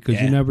people because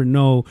you never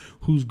know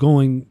who's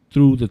going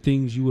through the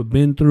things you have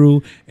been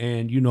through.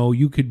 And,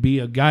 you could be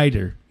a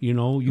guider. You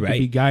could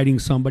be guiding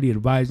somebody,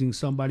 advising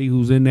somebody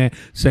who's in that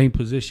same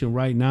position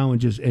right now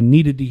and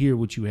needed to hear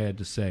what you had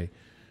to say.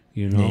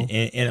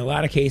 In a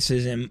lot of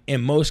cases,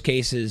 in most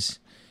cases,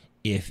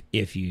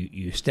 if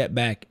you step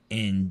back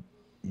and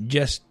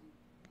just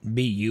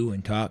be you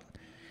and talk,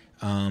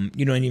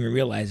 you don't even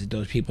realize that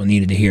those people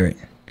needed to hear it.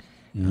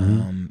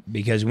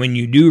 Because when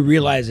you do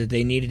realize that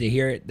they needed to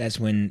hear it, that's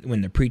when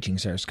the preaching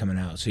starts coming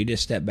out. So you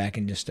just step back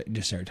and just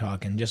start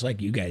talking, just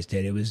like you guys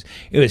did. It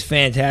was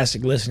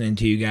fantastic listening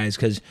to you guys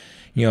because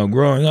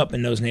growing up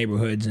in those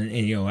neighborhoods and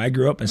I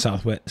grew up in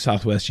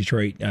Southwest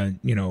Detroit,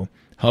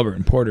 Hubbard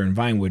and Porter and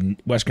Vinewood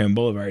and West Grand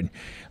Boulevard,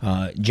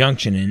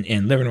 Junction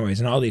and Livernois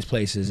and all these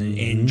places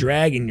and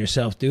dragging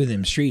yourself through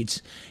them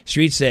streets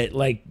that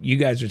like you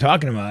guys were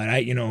talking about.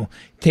 I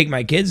take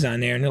my kids on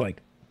there and they're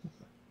like,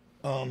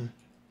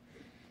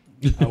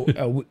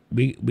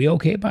 we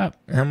okay, Pop?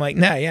 And I'm like,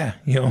 nah, yeah.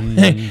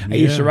 I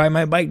used to ride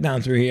my bike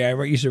down through here.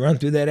 I used to run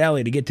through that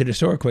alley to get to the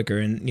store quicker,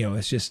 and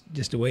it's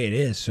just the way it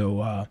is.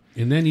 So,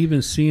 and then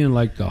even seeing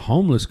like the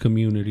homeless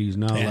communities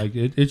now, like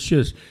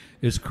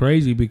it's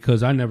crazy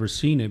because I never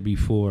seen it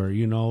before.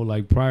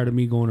 Like prior to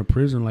me going to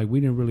prison, like we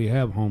didn't really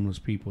have homeless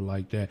people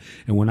like that.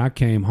 And when I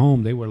came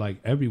home, they were like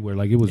everywhere.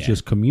 Like it was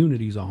just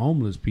communities of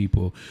homeless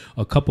people.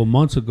 A couple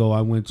months ago,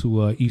 I went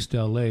to East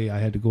LA. I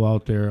had to go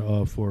out there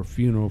for a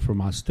funeral for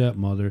my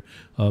stepmother.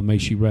 May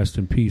she rest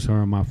in peace,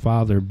 her and my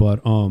father.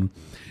 But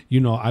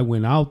I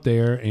went out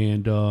there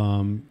and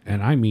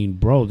I mean,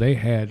 bro, they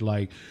had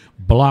like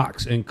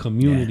blocks and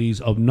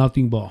communities of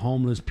nothing but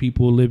homeless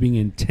people living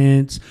in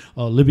tents,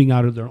 living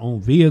out of their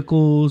own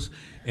vehicles.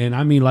 And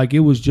I mean, like, it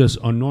was just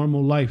a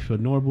normal life, a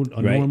normal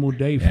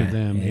day for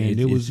them, and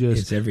it was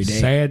just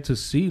sad to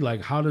see.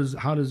 Like, how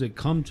does it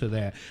come to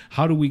that?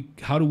 How do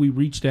we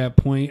reach that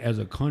point as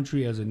a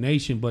country, as a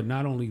nation? But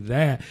not only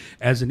that,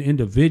 as an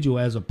individual,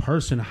 as a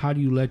person, how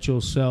do you let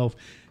yourself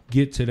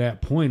get to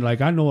that point? Like,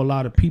 I know a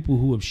lot of people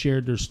who have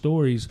shared their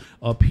stories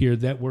up here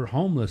that were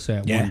homeless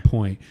at one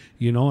point,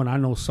 and I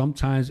know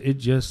sometimes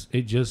it's just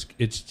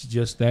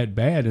that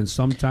bad, and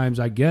sometimes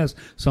I guess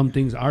some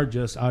things are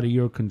just out of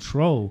your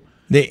control.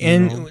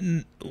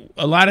 A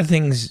lot of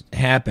things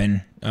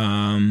happen.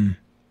 I'm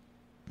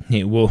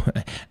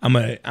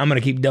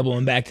gonna keep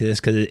doubling back to this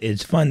because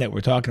it's fun that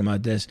we're talking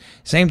about this.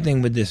 Same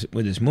thing with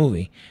this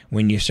movie.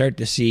 When you start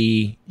to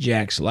see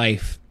Jack's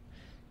life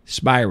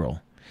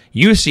spiral,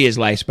 you see his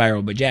life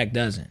spiral, but Jack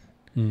doesn't,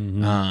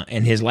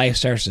 and his life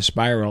starts to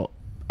spiral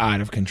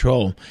out of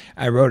control.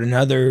 I wrote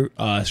another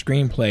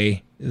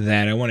screenplay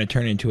that I want to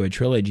turn into a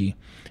trilogy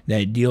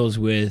that deals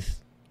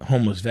with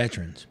homeless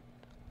veterans.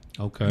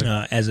 Okay.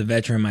 As a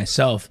veteran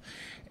myself,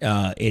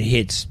 it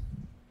hits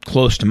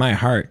close to my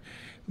heart.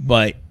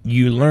 But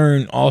you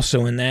learn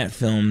also in that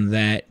film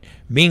that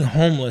being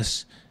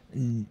homeless,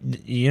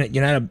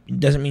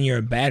 doesn't mean you're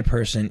a bad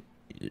person.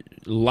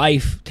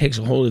 Life takes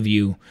a hold of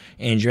you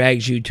and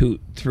drags you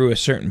through a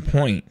certain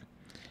point.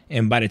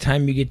 And by the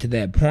time you get to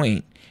that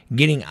point,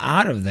 getting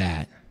out of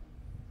that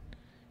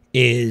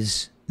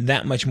is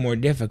that much more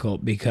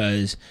difficult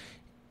because,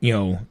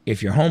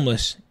 if you're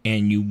homeless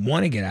and you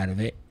want to get out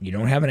of it, you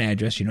don't have an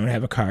address, you don't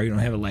have a car, you don't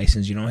have a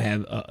license, you don't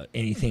have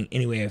anything,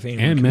 anyway.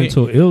 And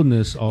mental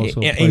illness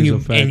also plays a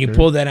factor. And you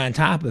pull that on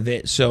top of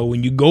it. So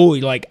when you go,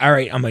 you're like, all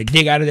right, I'm going to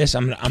dig out of this.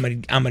 I'm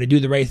gonna do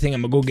the right thing.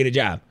 I'm going to go get a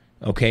job.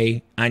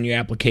 Okay, on your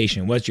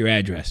application, what's your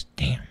address?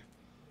 Damn.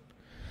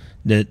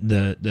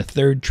 The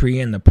third tree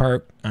in the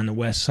park on the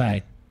west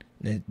side,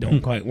 it don't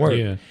quite work.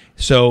 Yeah.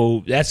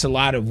 So that's a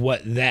lot of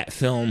what that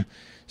film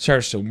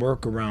starts to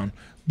work around.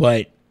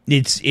 But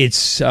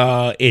it's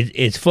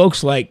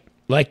folks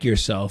like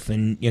yourself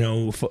and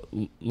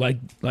like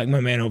my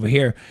man over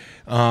here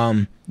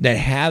that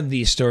have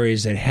these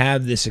stories, that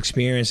have this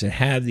experience, that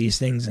have these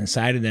things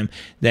inside of them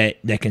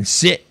that can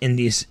sit in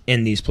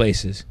these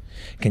places,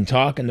 can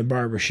talk in the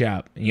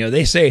barbershop.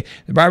 They say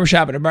the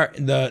barbershop and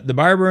the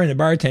barber and the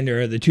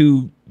bartender are the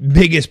two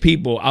biggest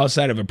people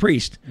outside of a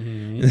priest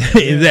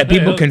that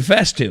people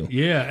confess to.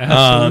 Yeah,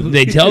 absolutely.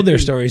 They tell their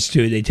stories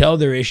too. They tell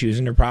their issues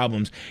and their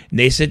problems.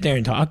 They sit there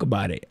and talk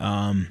about it.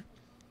 And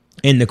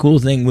the cool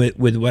thing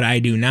with what I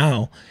do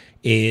now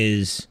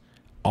is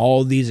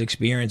all these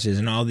experiences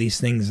and all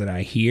these things that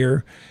I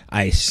hear,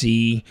 I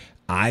see,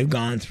 I've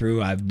gone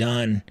through, I've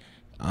done.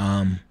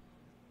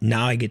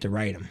 Now I get to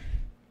write them.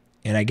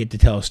 And I get to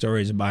tell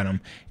stories about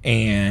them.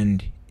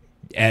 And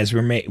as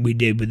we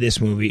did with this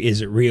movie,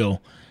 Is It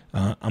Real?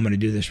 I'm going to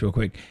do this real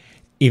quick.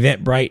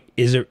 Eventbrite,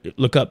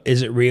 look up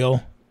Is It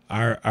Real?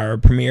 Our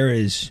premiere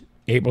is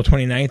April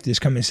 29th, this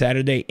coming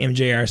Saturday,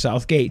 MJR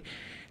Southgate.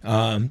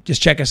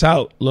 Just check us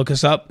out. Look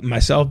us up.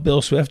 Myself,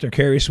 Bill Swift, or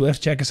Carrie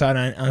Swift. Check us out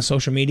on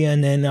social media,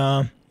 and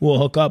then we'll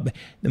hook up.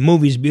 The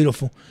movie's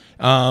beautiful.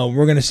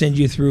 We're going to send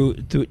you through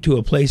to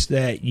a place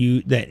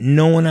that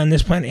no one on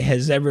this planet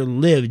has ever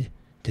lived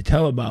to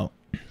tell about,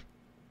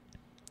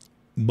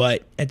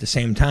 but at the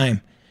same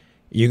time,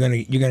 you're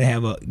gonna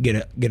have get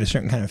a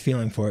certain kind of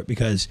feeling for it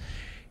because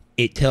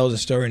it tells a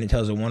story, and it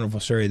tells a wonderful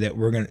story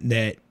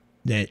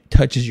that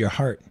touches your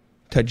heart,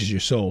 touches your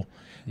soul.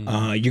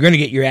 You're gonna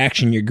get your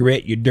action, your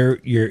grit, your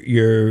dirt,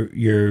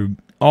 your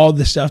all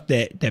the stuff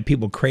that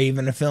people crave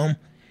in a film,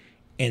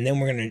 and then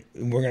we're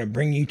gonna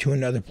bring you to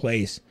another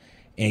place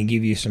and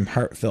give you some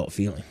heartfelt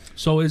feeling.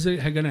 So is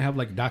it going to have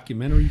like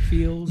documentary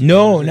feels?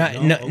 No, not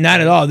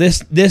at all.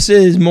 This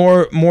is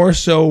more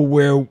so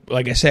where,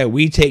 like I said,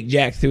 we take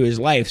Jack through his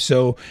life.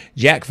 So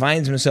Jack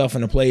finds himself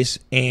in a place,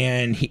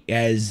 and he,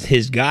 as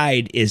his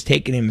guide is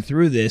taking him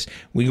through this,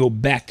 we go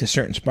back to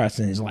certain spots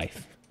in his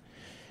life.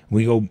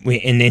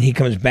 And then he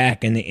comes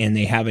back, and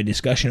they have a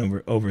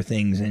discussion over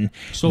things. And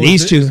so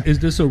is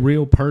this a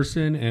real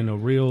person and a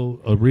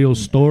real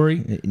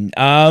story?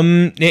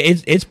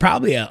 It's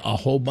probably a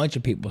whole bunch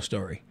of people's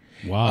story.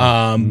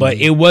 Wow. But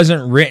it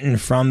wasn't written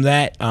from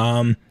that.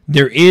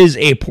 There is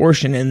a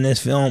portion in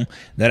this film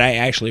that I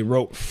actually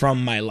wrote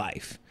from my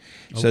life.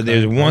 Okay, so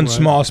there's one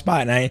small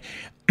spot, and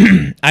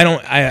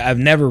I've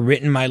never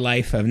written my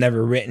life. I've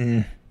never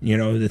written,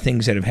 the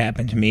things that have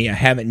happened to me. I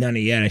haven't done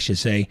it yet, I should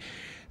say.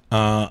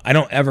 I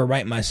don't ever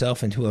write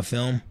myself into a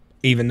film,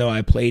 even though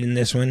I played in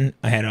this one.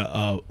 I had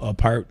a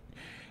part.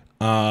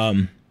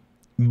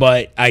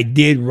 But I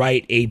did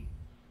write a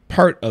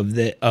part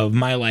of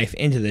my life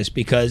into this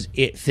because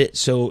it fits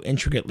so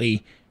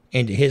intricately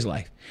into his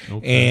life.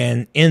 Okay.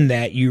 And in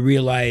that, you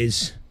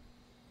realize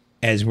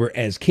as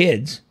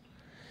kids,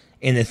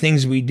 and the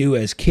things we do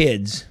as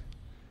kids,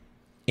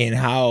 and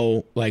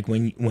how, like,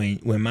 when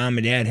mom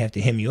and dad have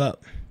to hem you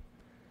up,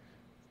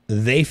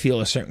 they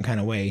feel a certain kind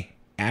of way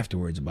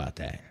afterwards about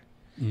that.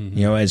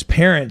 You know, as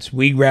parents,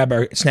 we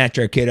snatch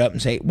our kid up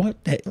and say,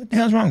 what the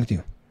hell's wrong with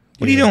you?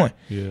 What are you doing?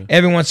 Yeah.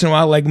 Every once in a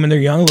while, like when they're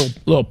young,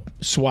 little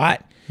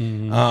swat.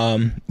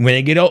 When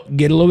they get a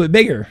little bit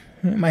bigger,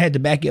 I might have to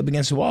back you up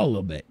against the wall a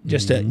little bit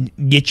just to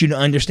get you to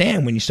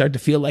understand when you start to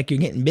feel like you're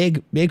getting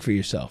big for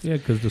yourself. Yeah,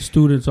 because the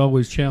students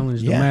always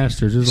challenge the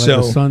masters. It's like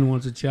the son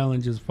wants to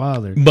challenge his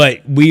father.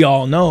 But we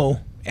all know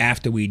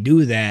after we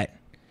do that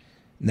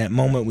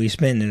moment we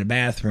spend in the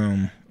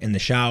bathroom, in the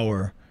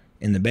shower,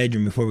 in the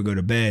bedroom before we go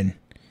to bed,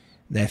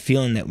 that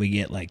feeling that we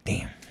get like,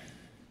 damn,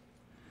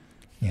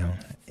 you know,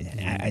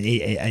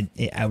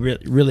 I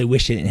really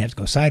wish it didn't have to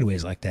go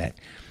sideways like that.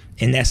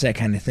 And that's that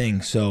kind of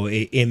thing. So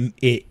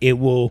it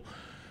will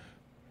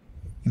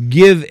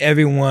gives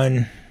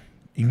everyone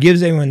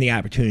the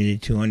opportunity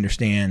to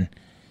understand,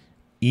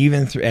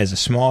 even as a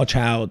small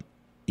child,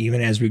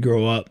 even as we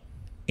grow up,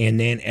 and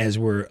then as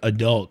we're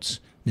adults,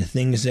 the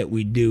things that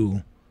we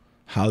do,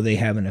 how they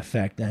have an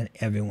effect on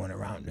everyone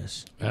around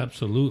us.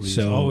 Absolutely.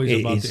 So it's always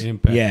about the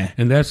impact. Yeah.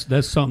 And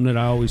that's something that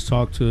I always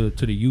talk to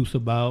the youth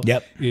about.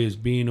 Yep. Is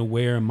being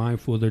aware and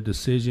mindful of their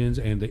decisions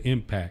and the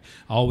impact.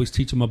 I always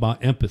teach them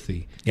about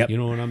empathy. Yep. You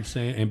know what I'm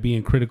saying? And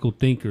being critical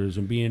thinkers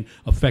and being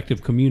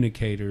effective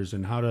communicators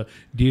and how to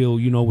deal,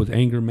 you know, with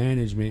anger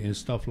management and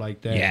stuff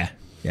like that. Yeah.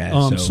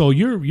 Yeah. So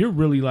you're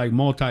really like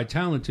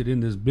multi-talented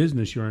in this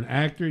business. You're an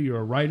actor,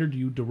 you're a writer. Do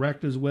you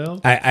direct as well?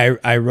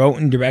 I wrote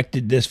and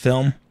directed this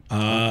film.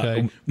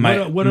 Okay.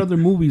 What other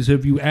movies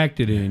have you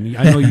acted in?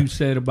 I know you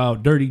said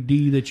about Dirty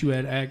D that you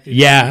had acted.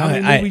 Yeah. How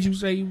many movies you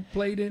say you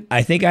played in?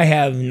 I think I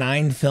have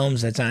 9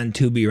 films that's on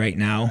Tubi right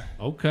now.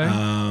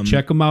 Okay.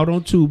 Check them out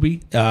on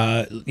Tubi.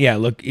 Yeah.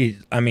 Look,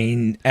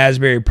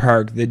 Asbury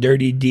Park, The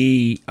Dirty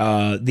D,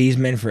 These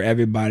Men for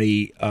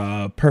Everybody,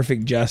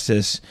 Perfect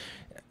Justice.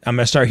 I'm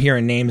gonna start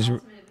hearing names.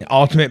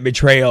 Ultimate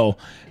Betrayal.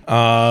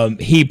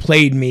 He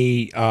played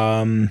me.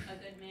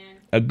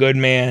 A Good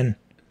Man.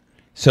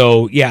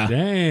 So yeah,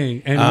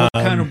 dang. And what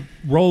kind of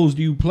roles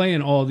do you play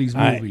in all these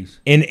movies?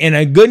 In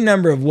a good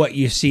number of what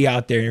you see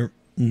out there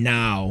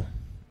now,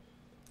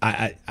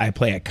 I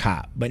play a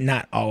cop, but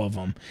not all of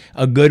them.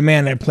 A Good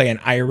Man, I play an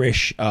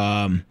Irish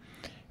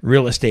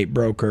real estate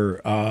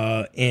broker.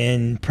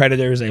 In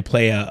Predators, I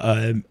play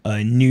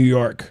a New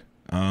York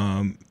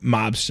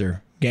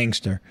mobster,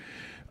 gangster,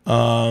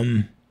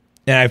 and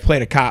I've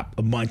played a cop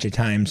a bunch of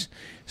times.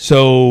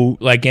 So,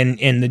 like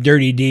in the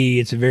Dirty D,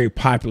 it's a very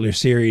popular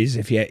series.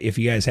 If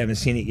you guys haven't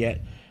seen it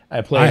yet,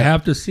 I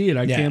have to see it.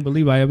 I can't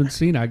believe I haven't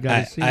seen it. I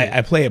gotta see it.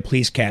 I play a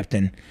police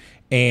captain,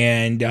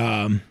 and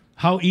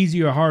how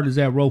easy or hard is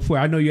that role for?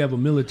 I know you have a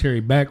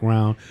military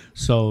background,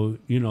 so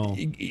you know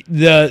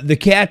the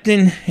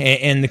captain.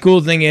 And the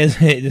cool thing is,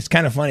 it's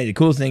kind of funny. The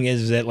cool thing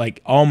is that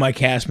like all my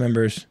cast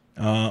members.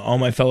 All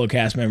my fellow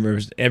cast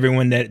members,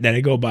 everyone that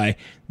I go by,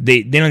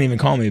 they don't even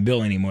call me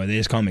Bill anymore. They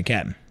just call me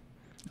Captain.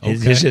 Okay.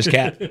 It's just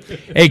Cap.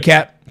 Hey,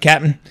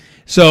 Captain.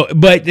 So,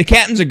 but the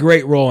Captain's a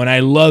great role, and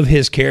I love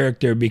his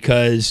character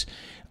because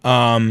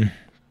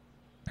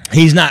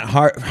he's not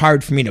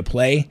hard for me to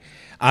play.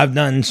 I've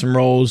done some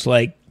roles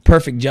like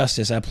Perfect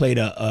Justice. I played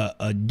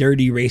a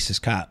dirty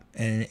racist cop,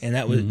 and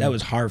that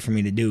was hard for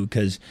me to do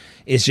because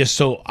it's just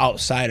so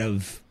outside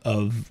of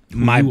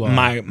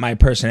my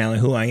personality,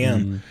 who I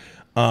am.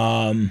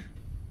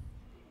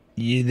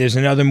 There's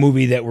another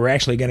movie that we're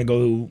actually going to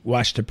go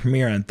watch the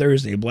premiere on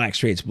Thursday, Black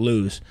Straits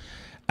Blues.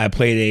 I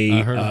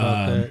heard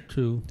about that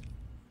too.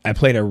 I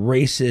played a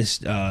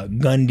racist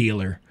gun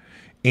dealer,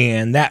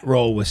 and that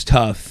role was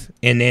tough.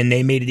 And then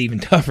they made it even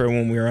tougher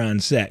when we were on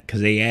set because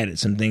they added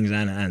some things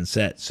on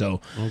set. So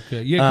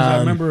okay, yeah, because I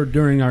remember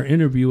during our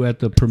interview at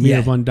the premiere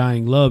of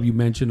Undying Love, you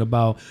mentioned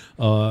about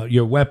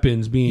your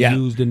weapons being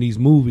used in these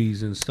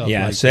movies and stuff.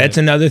 Yeah, like so that's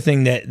another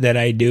thing that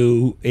I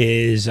do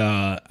is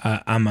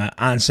I'm an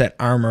on-set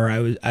armor.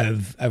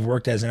 I've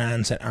worked as an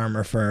on-set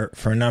armor for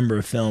a number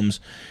of films.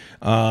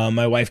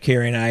 My wife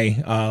Carrie and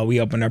I,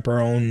 we opened up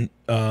our own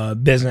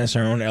business,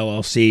 our own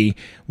LLC.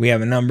 We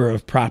have a number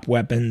of prop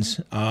weapons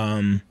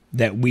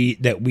that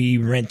we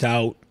rent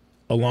out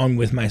along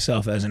with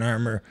myself as an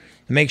armor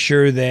to make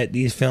sure that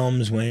these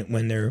films,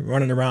 when they're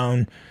running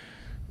around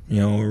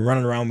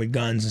with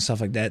guns and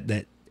stuff like that,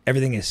 that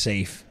everything is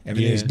safe,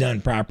 everything is done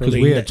properly.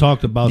 Because we had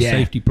talked about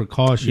safety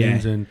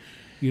precautions and.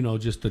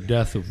 Just the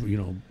death of,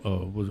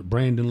 was it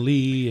Brandon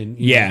Lee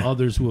and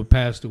others who have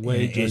passed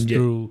away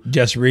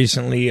just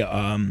recently,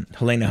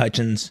 Helena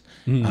Hutchins,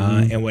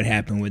 and what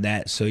happened with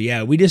that. So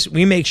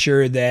we make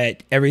sure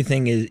that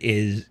everything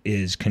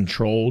is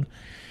controlled.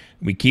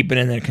 We keep it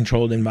in a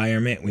controlled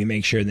environment. We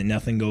make sure that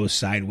nothing goes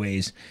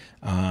sideways,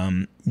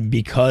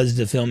 because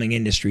the filming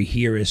industry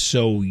here is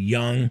so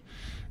young,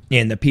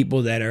 and the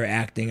people that are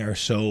acting are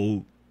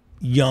so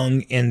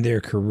young in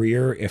their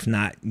career, if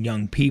not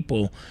young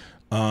people.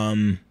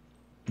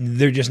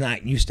 They're just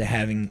not used to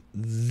having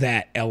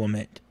that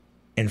element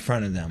in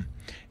front of them.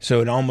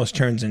 So it almost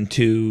turns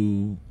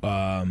into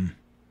a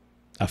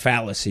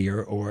fallacy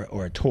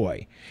or a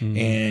toy.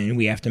 And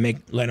we have to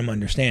let them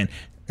understand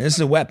this is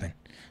a weapon.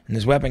 and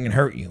this weapon can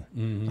hurt you.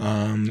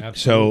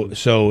 Absolutely.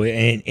 So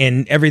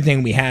and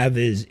everything we have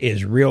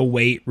is real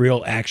weight,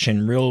 real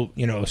action, real,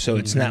 so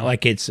it's not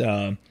like it's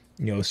some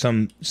Looks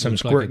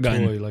squirt like a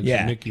gun. toy, like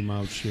some Mickey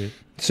Mouse shit.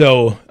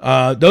 So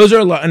those are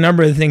a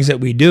number of the things that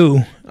we do.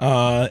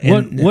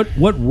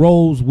 What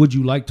roles would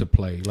you like to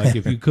play? Like,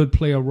 if you could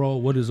play a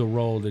role, what is a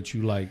role that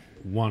you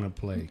want to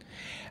play?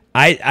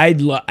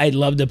 I'd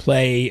love to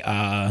play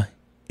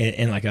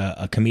in like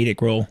a comedic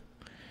role.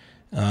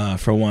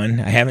 For one,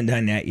 I haven't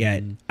done that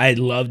yet. I'd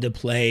love to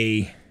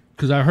play,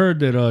 because I heard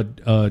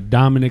that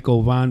Dominic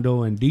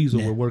Ovando and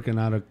Diesel were working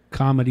on a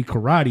comedy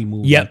karate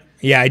movie. Yep.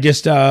 Yeah, I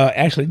just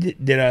actually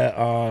did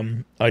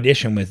a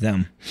audition with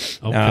them.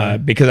 Okay.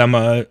 Because I'm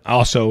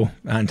also,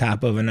 on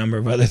top of a number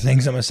of other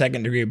things, I'm a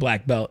 2nd degree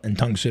black belt in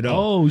Tung Soo Do.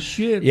 Oh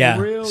shit! Yeah.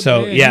 For real?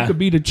 So Man, yeah, you could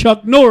be the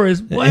Chuck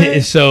Norris. Boy.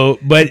 So,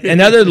 but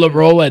another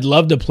role I'd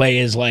love to play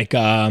is like,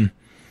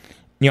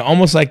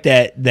 almost like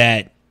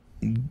that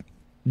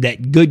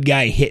good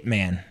guy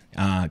hitman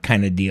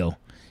kind of deal.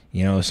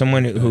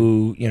 Someone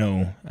who,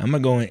 I'm gonna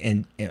go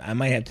in and I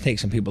might have to take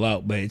some people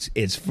out, but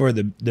it's for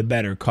the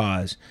better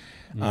cause.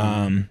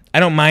 I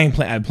don't mind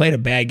I played a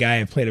bad guy.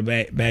 I've played a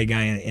bad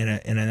guy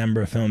in a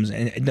number of films,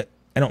 and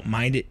I don't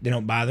mind it. They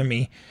don't bother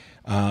me.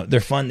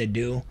 They're fun to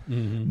do.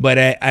 But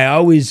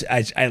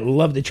I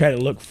love to try to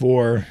look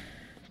for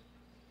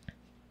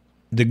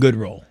the good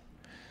role,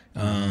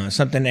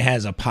 something that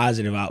has a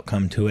positive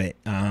outcome to it.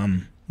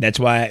 That's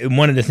why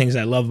one of the things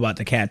I love about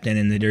the captain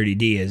in the Dirty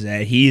D is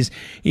that he's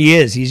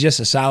just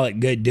a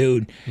solid, good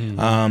dude.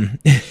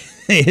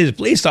 His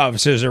police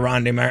officers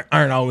around him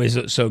aren't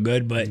always so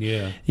good, but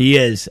he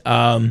is.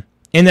 And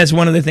that's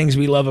one of the things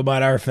we love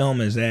about our film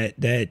is that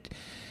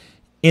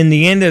in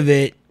the end of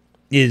it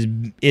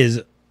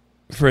is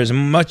for as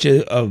much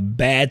of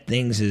bad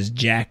things as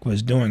Jack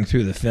was doing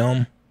through the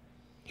film,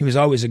 he was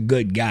always a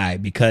good guy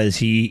because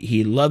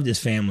he loved his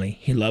family,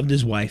 he loved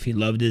his wife, he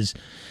loved his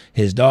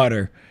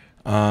daughter.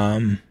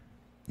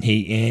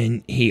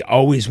 He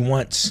always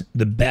wants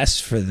the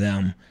best for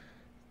them,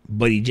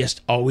 but he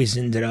just always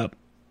ended up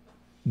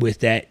with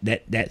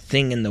that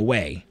thing in the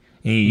way.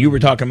 And you were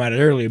talking about it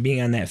earlier,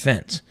 being on that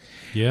fence.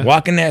 Yeah.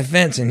 Walking that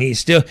fence, and he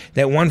still,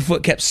 that one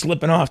foot kept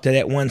slipping off to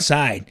that one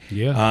side.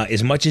 Yeah.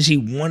 As much as he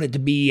wanted to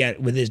be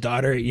with his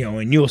daughter,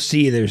 and you'll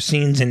see there's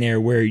scenes in there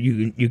where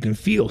you can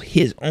feel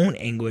his own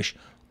anguish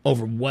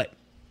over what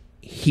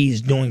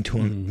he's doing to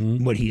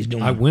him, what he's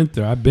doing. I went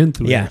there. I've been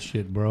through that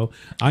shit, bro.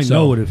 I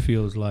know what it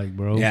feels like,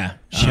 bro. Yeah.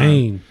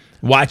 Shame.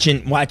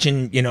 Watching,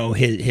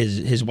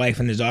 his wife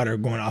and his daughter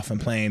going off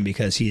and playing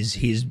because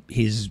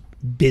he's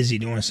busy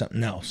doing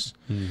something else.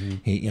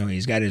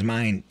 He's got his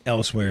mind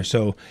elsewhere.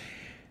 So,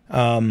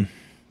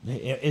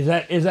 is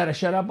that a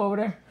shut up over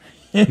there?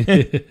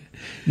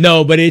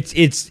 No, but it's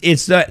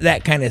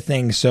that kind of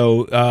thing.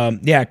 So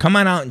come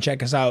on out and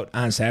check us out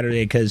on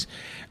Saturday, because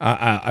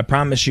I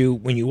promise you,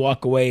 when you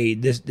walk away,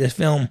 this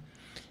film,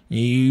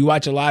 you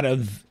watch a lot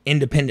of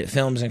independent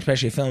films, and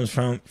especially films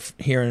from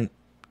here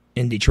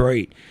in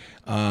Detroit.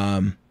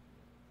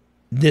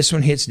 This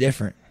one hits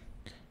different.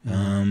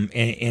 And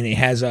it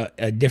has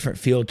a different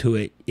feel to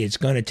it. It's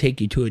going to take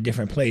you to a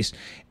different place,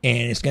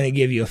 and it's going to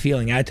give you a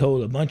feeling. I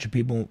told a bunch of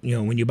people,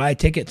 when you buy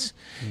tickets,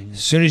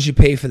 as soon as you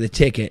pay for the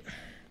ticket,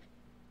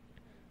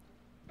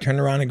 turn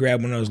around and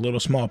grab one of those little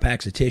small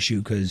packs of tissue,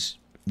 because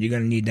you're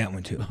going to need that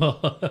one too.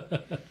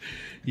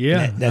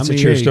 Yeah. That's a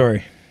true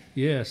story.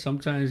 Yeah,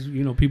 sometimes,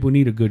 people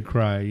need a good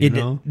cry, you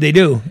know? They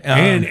do.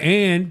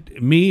 And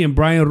me and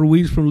Brian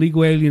Ruiz from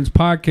Legal Aliens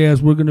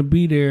Podcast, we're going to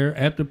be there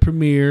at the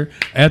premiere,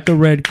 at the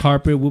red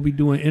carpet. We'll be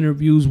doing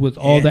interviews with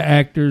all the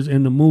actors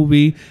in the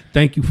movie.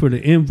 Thank you for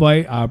the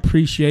invite. I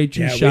appreciate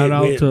you. Shout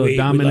out to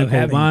Dominic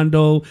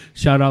Ovando.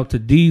 Shout out to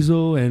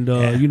Diesel and,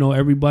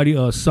 everybody,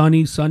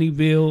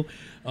 Sunnyville.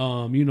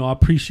 I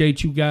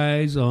appreciate you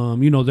guys. They're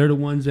the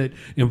ones that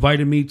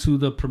invited me to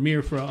the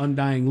premiere for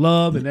Undying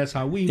Love, and that's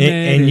how we met.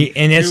 And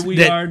here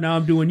we are. Now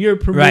I'm doing your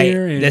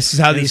premiere. Right. And, this is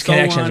how these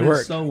connections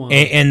work.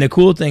 And the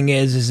cool thing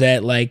is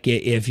that, like,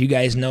 if you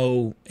guys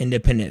know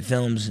independent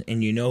films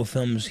and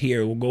films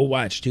here, we'll go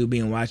watch Tubi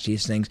and watch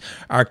these things.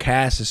 Our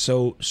cast is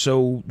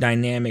so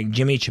dynamic.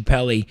 Jimmy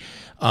Chappelli,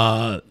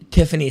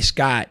 Tiffany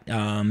Scott,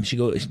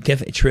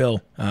 Tiffany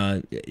Trill.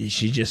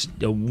 She's just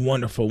a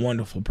wonderful,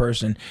 wonderful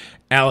person.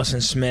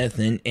 Allison Smith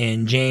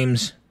and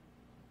James,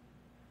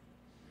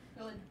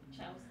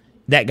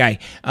 that guy.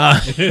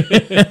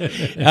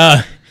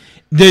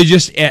 They're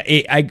just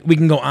we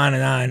can go on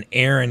and on.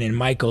 Aaron and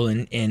Michael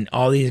and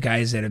all these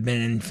guys that have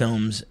been in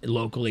films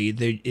locally.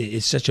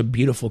 It's such a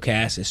beautiful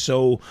cast. It's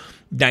so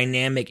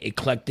dynamic,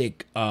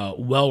 eclectic,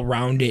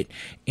 well-rounded,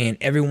 and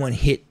everyone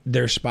hit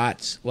their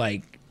spots.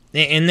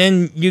 And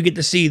then you get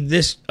to see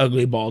this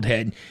ugly bald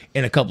head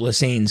in a couple of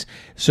scenes.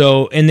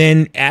 So, and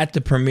then at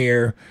the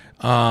premiere,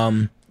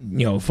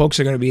 folks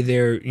are going to be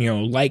there,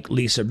 like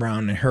Lisa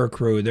Brown and her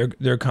crew.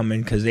 They're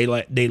coming because they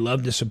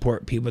love to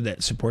support people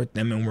that support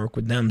them and work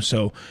with them.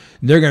 So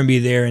they're going to be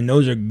there, and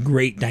those are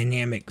great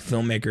dynamic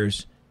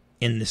filmmakers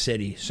in the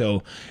city.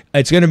 So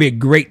it's going to be a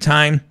great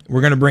time.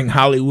 We're going to bring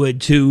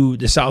Hollywood to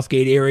the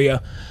Southgate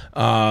area.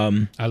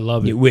 I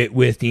love it.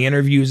 With the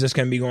interviews that's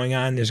going to be going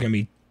on, there's going to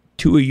be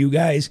 2 of you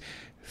guys,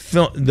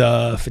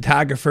 the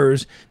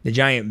photographers, the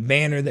giant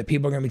banner that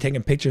people are going to be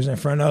taking pictures in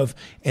front of,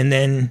 and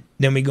then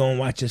we go and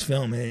watch this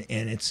film, and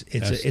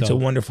it's a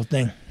wonderful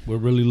thing. We're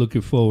really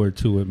looking forward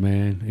to it,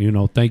 man. You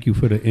know, thank you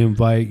for the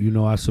invite. You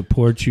know, I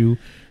support you.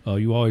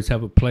 You always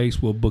have a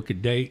place. We'll book a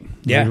date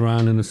later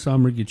on in the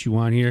summer, get you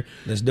on here.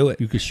 Let's do it.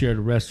 You can share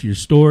the rest of your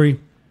story.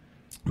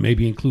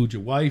 Maybe include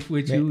your wife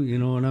with you. You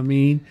know what I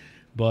mean?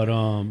 But,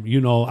 you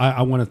know,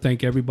 I want to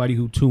thank everybody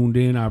who tuned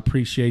in. I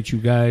appreciate you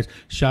guys.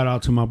 Shout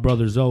out to my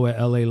brother Zoe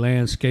at LA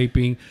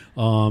Landscaping.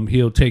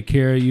 He'll take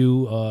care of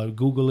you.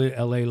 Google it,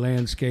 LA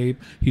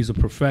Landscape. He's a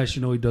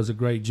professional. He does a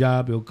great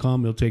job. He'll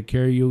come. He'll take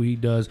care of you. He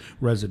does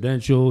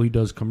residential. He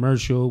does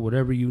commercial.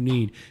 Whatever you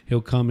need,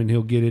 he'll come and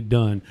he'll get it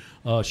done.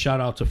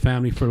 Shout out to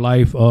Family for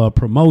Life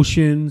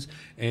Promotions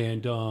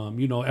and,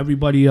 you know,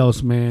 everybody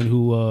else, man,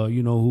 who,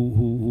 you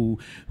know,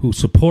 who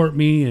support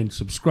me and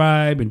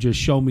subscribe and just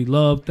show me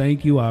love.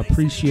 Thank you. I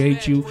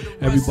appreciate you.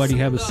 Everybody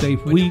have a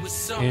safe week,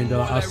 and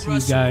I'll see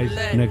you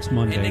guys next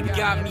Monday. And it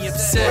got me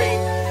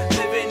upset.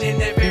 Living in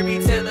that fairy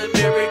tale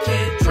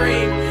American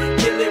dream.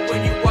 Killing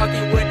when you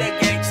walking with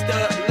that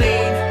gangsta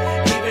lean.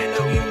 Even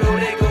though you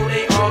know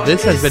they all.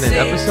 This has been an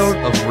episode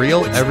of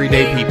Real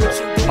Everyday People,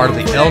 part of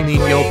the El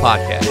Nino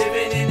Podcast.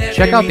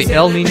 Check out the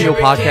El Nino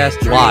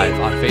Podcast live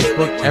on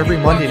Facebook every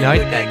Monday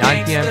night at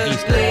 9 p.m.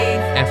 Eastern.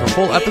 And for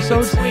full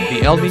episodes,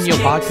 the El Nino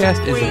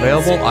Podcast is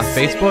available on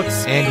Facebook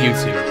and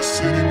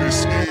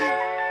YouTube.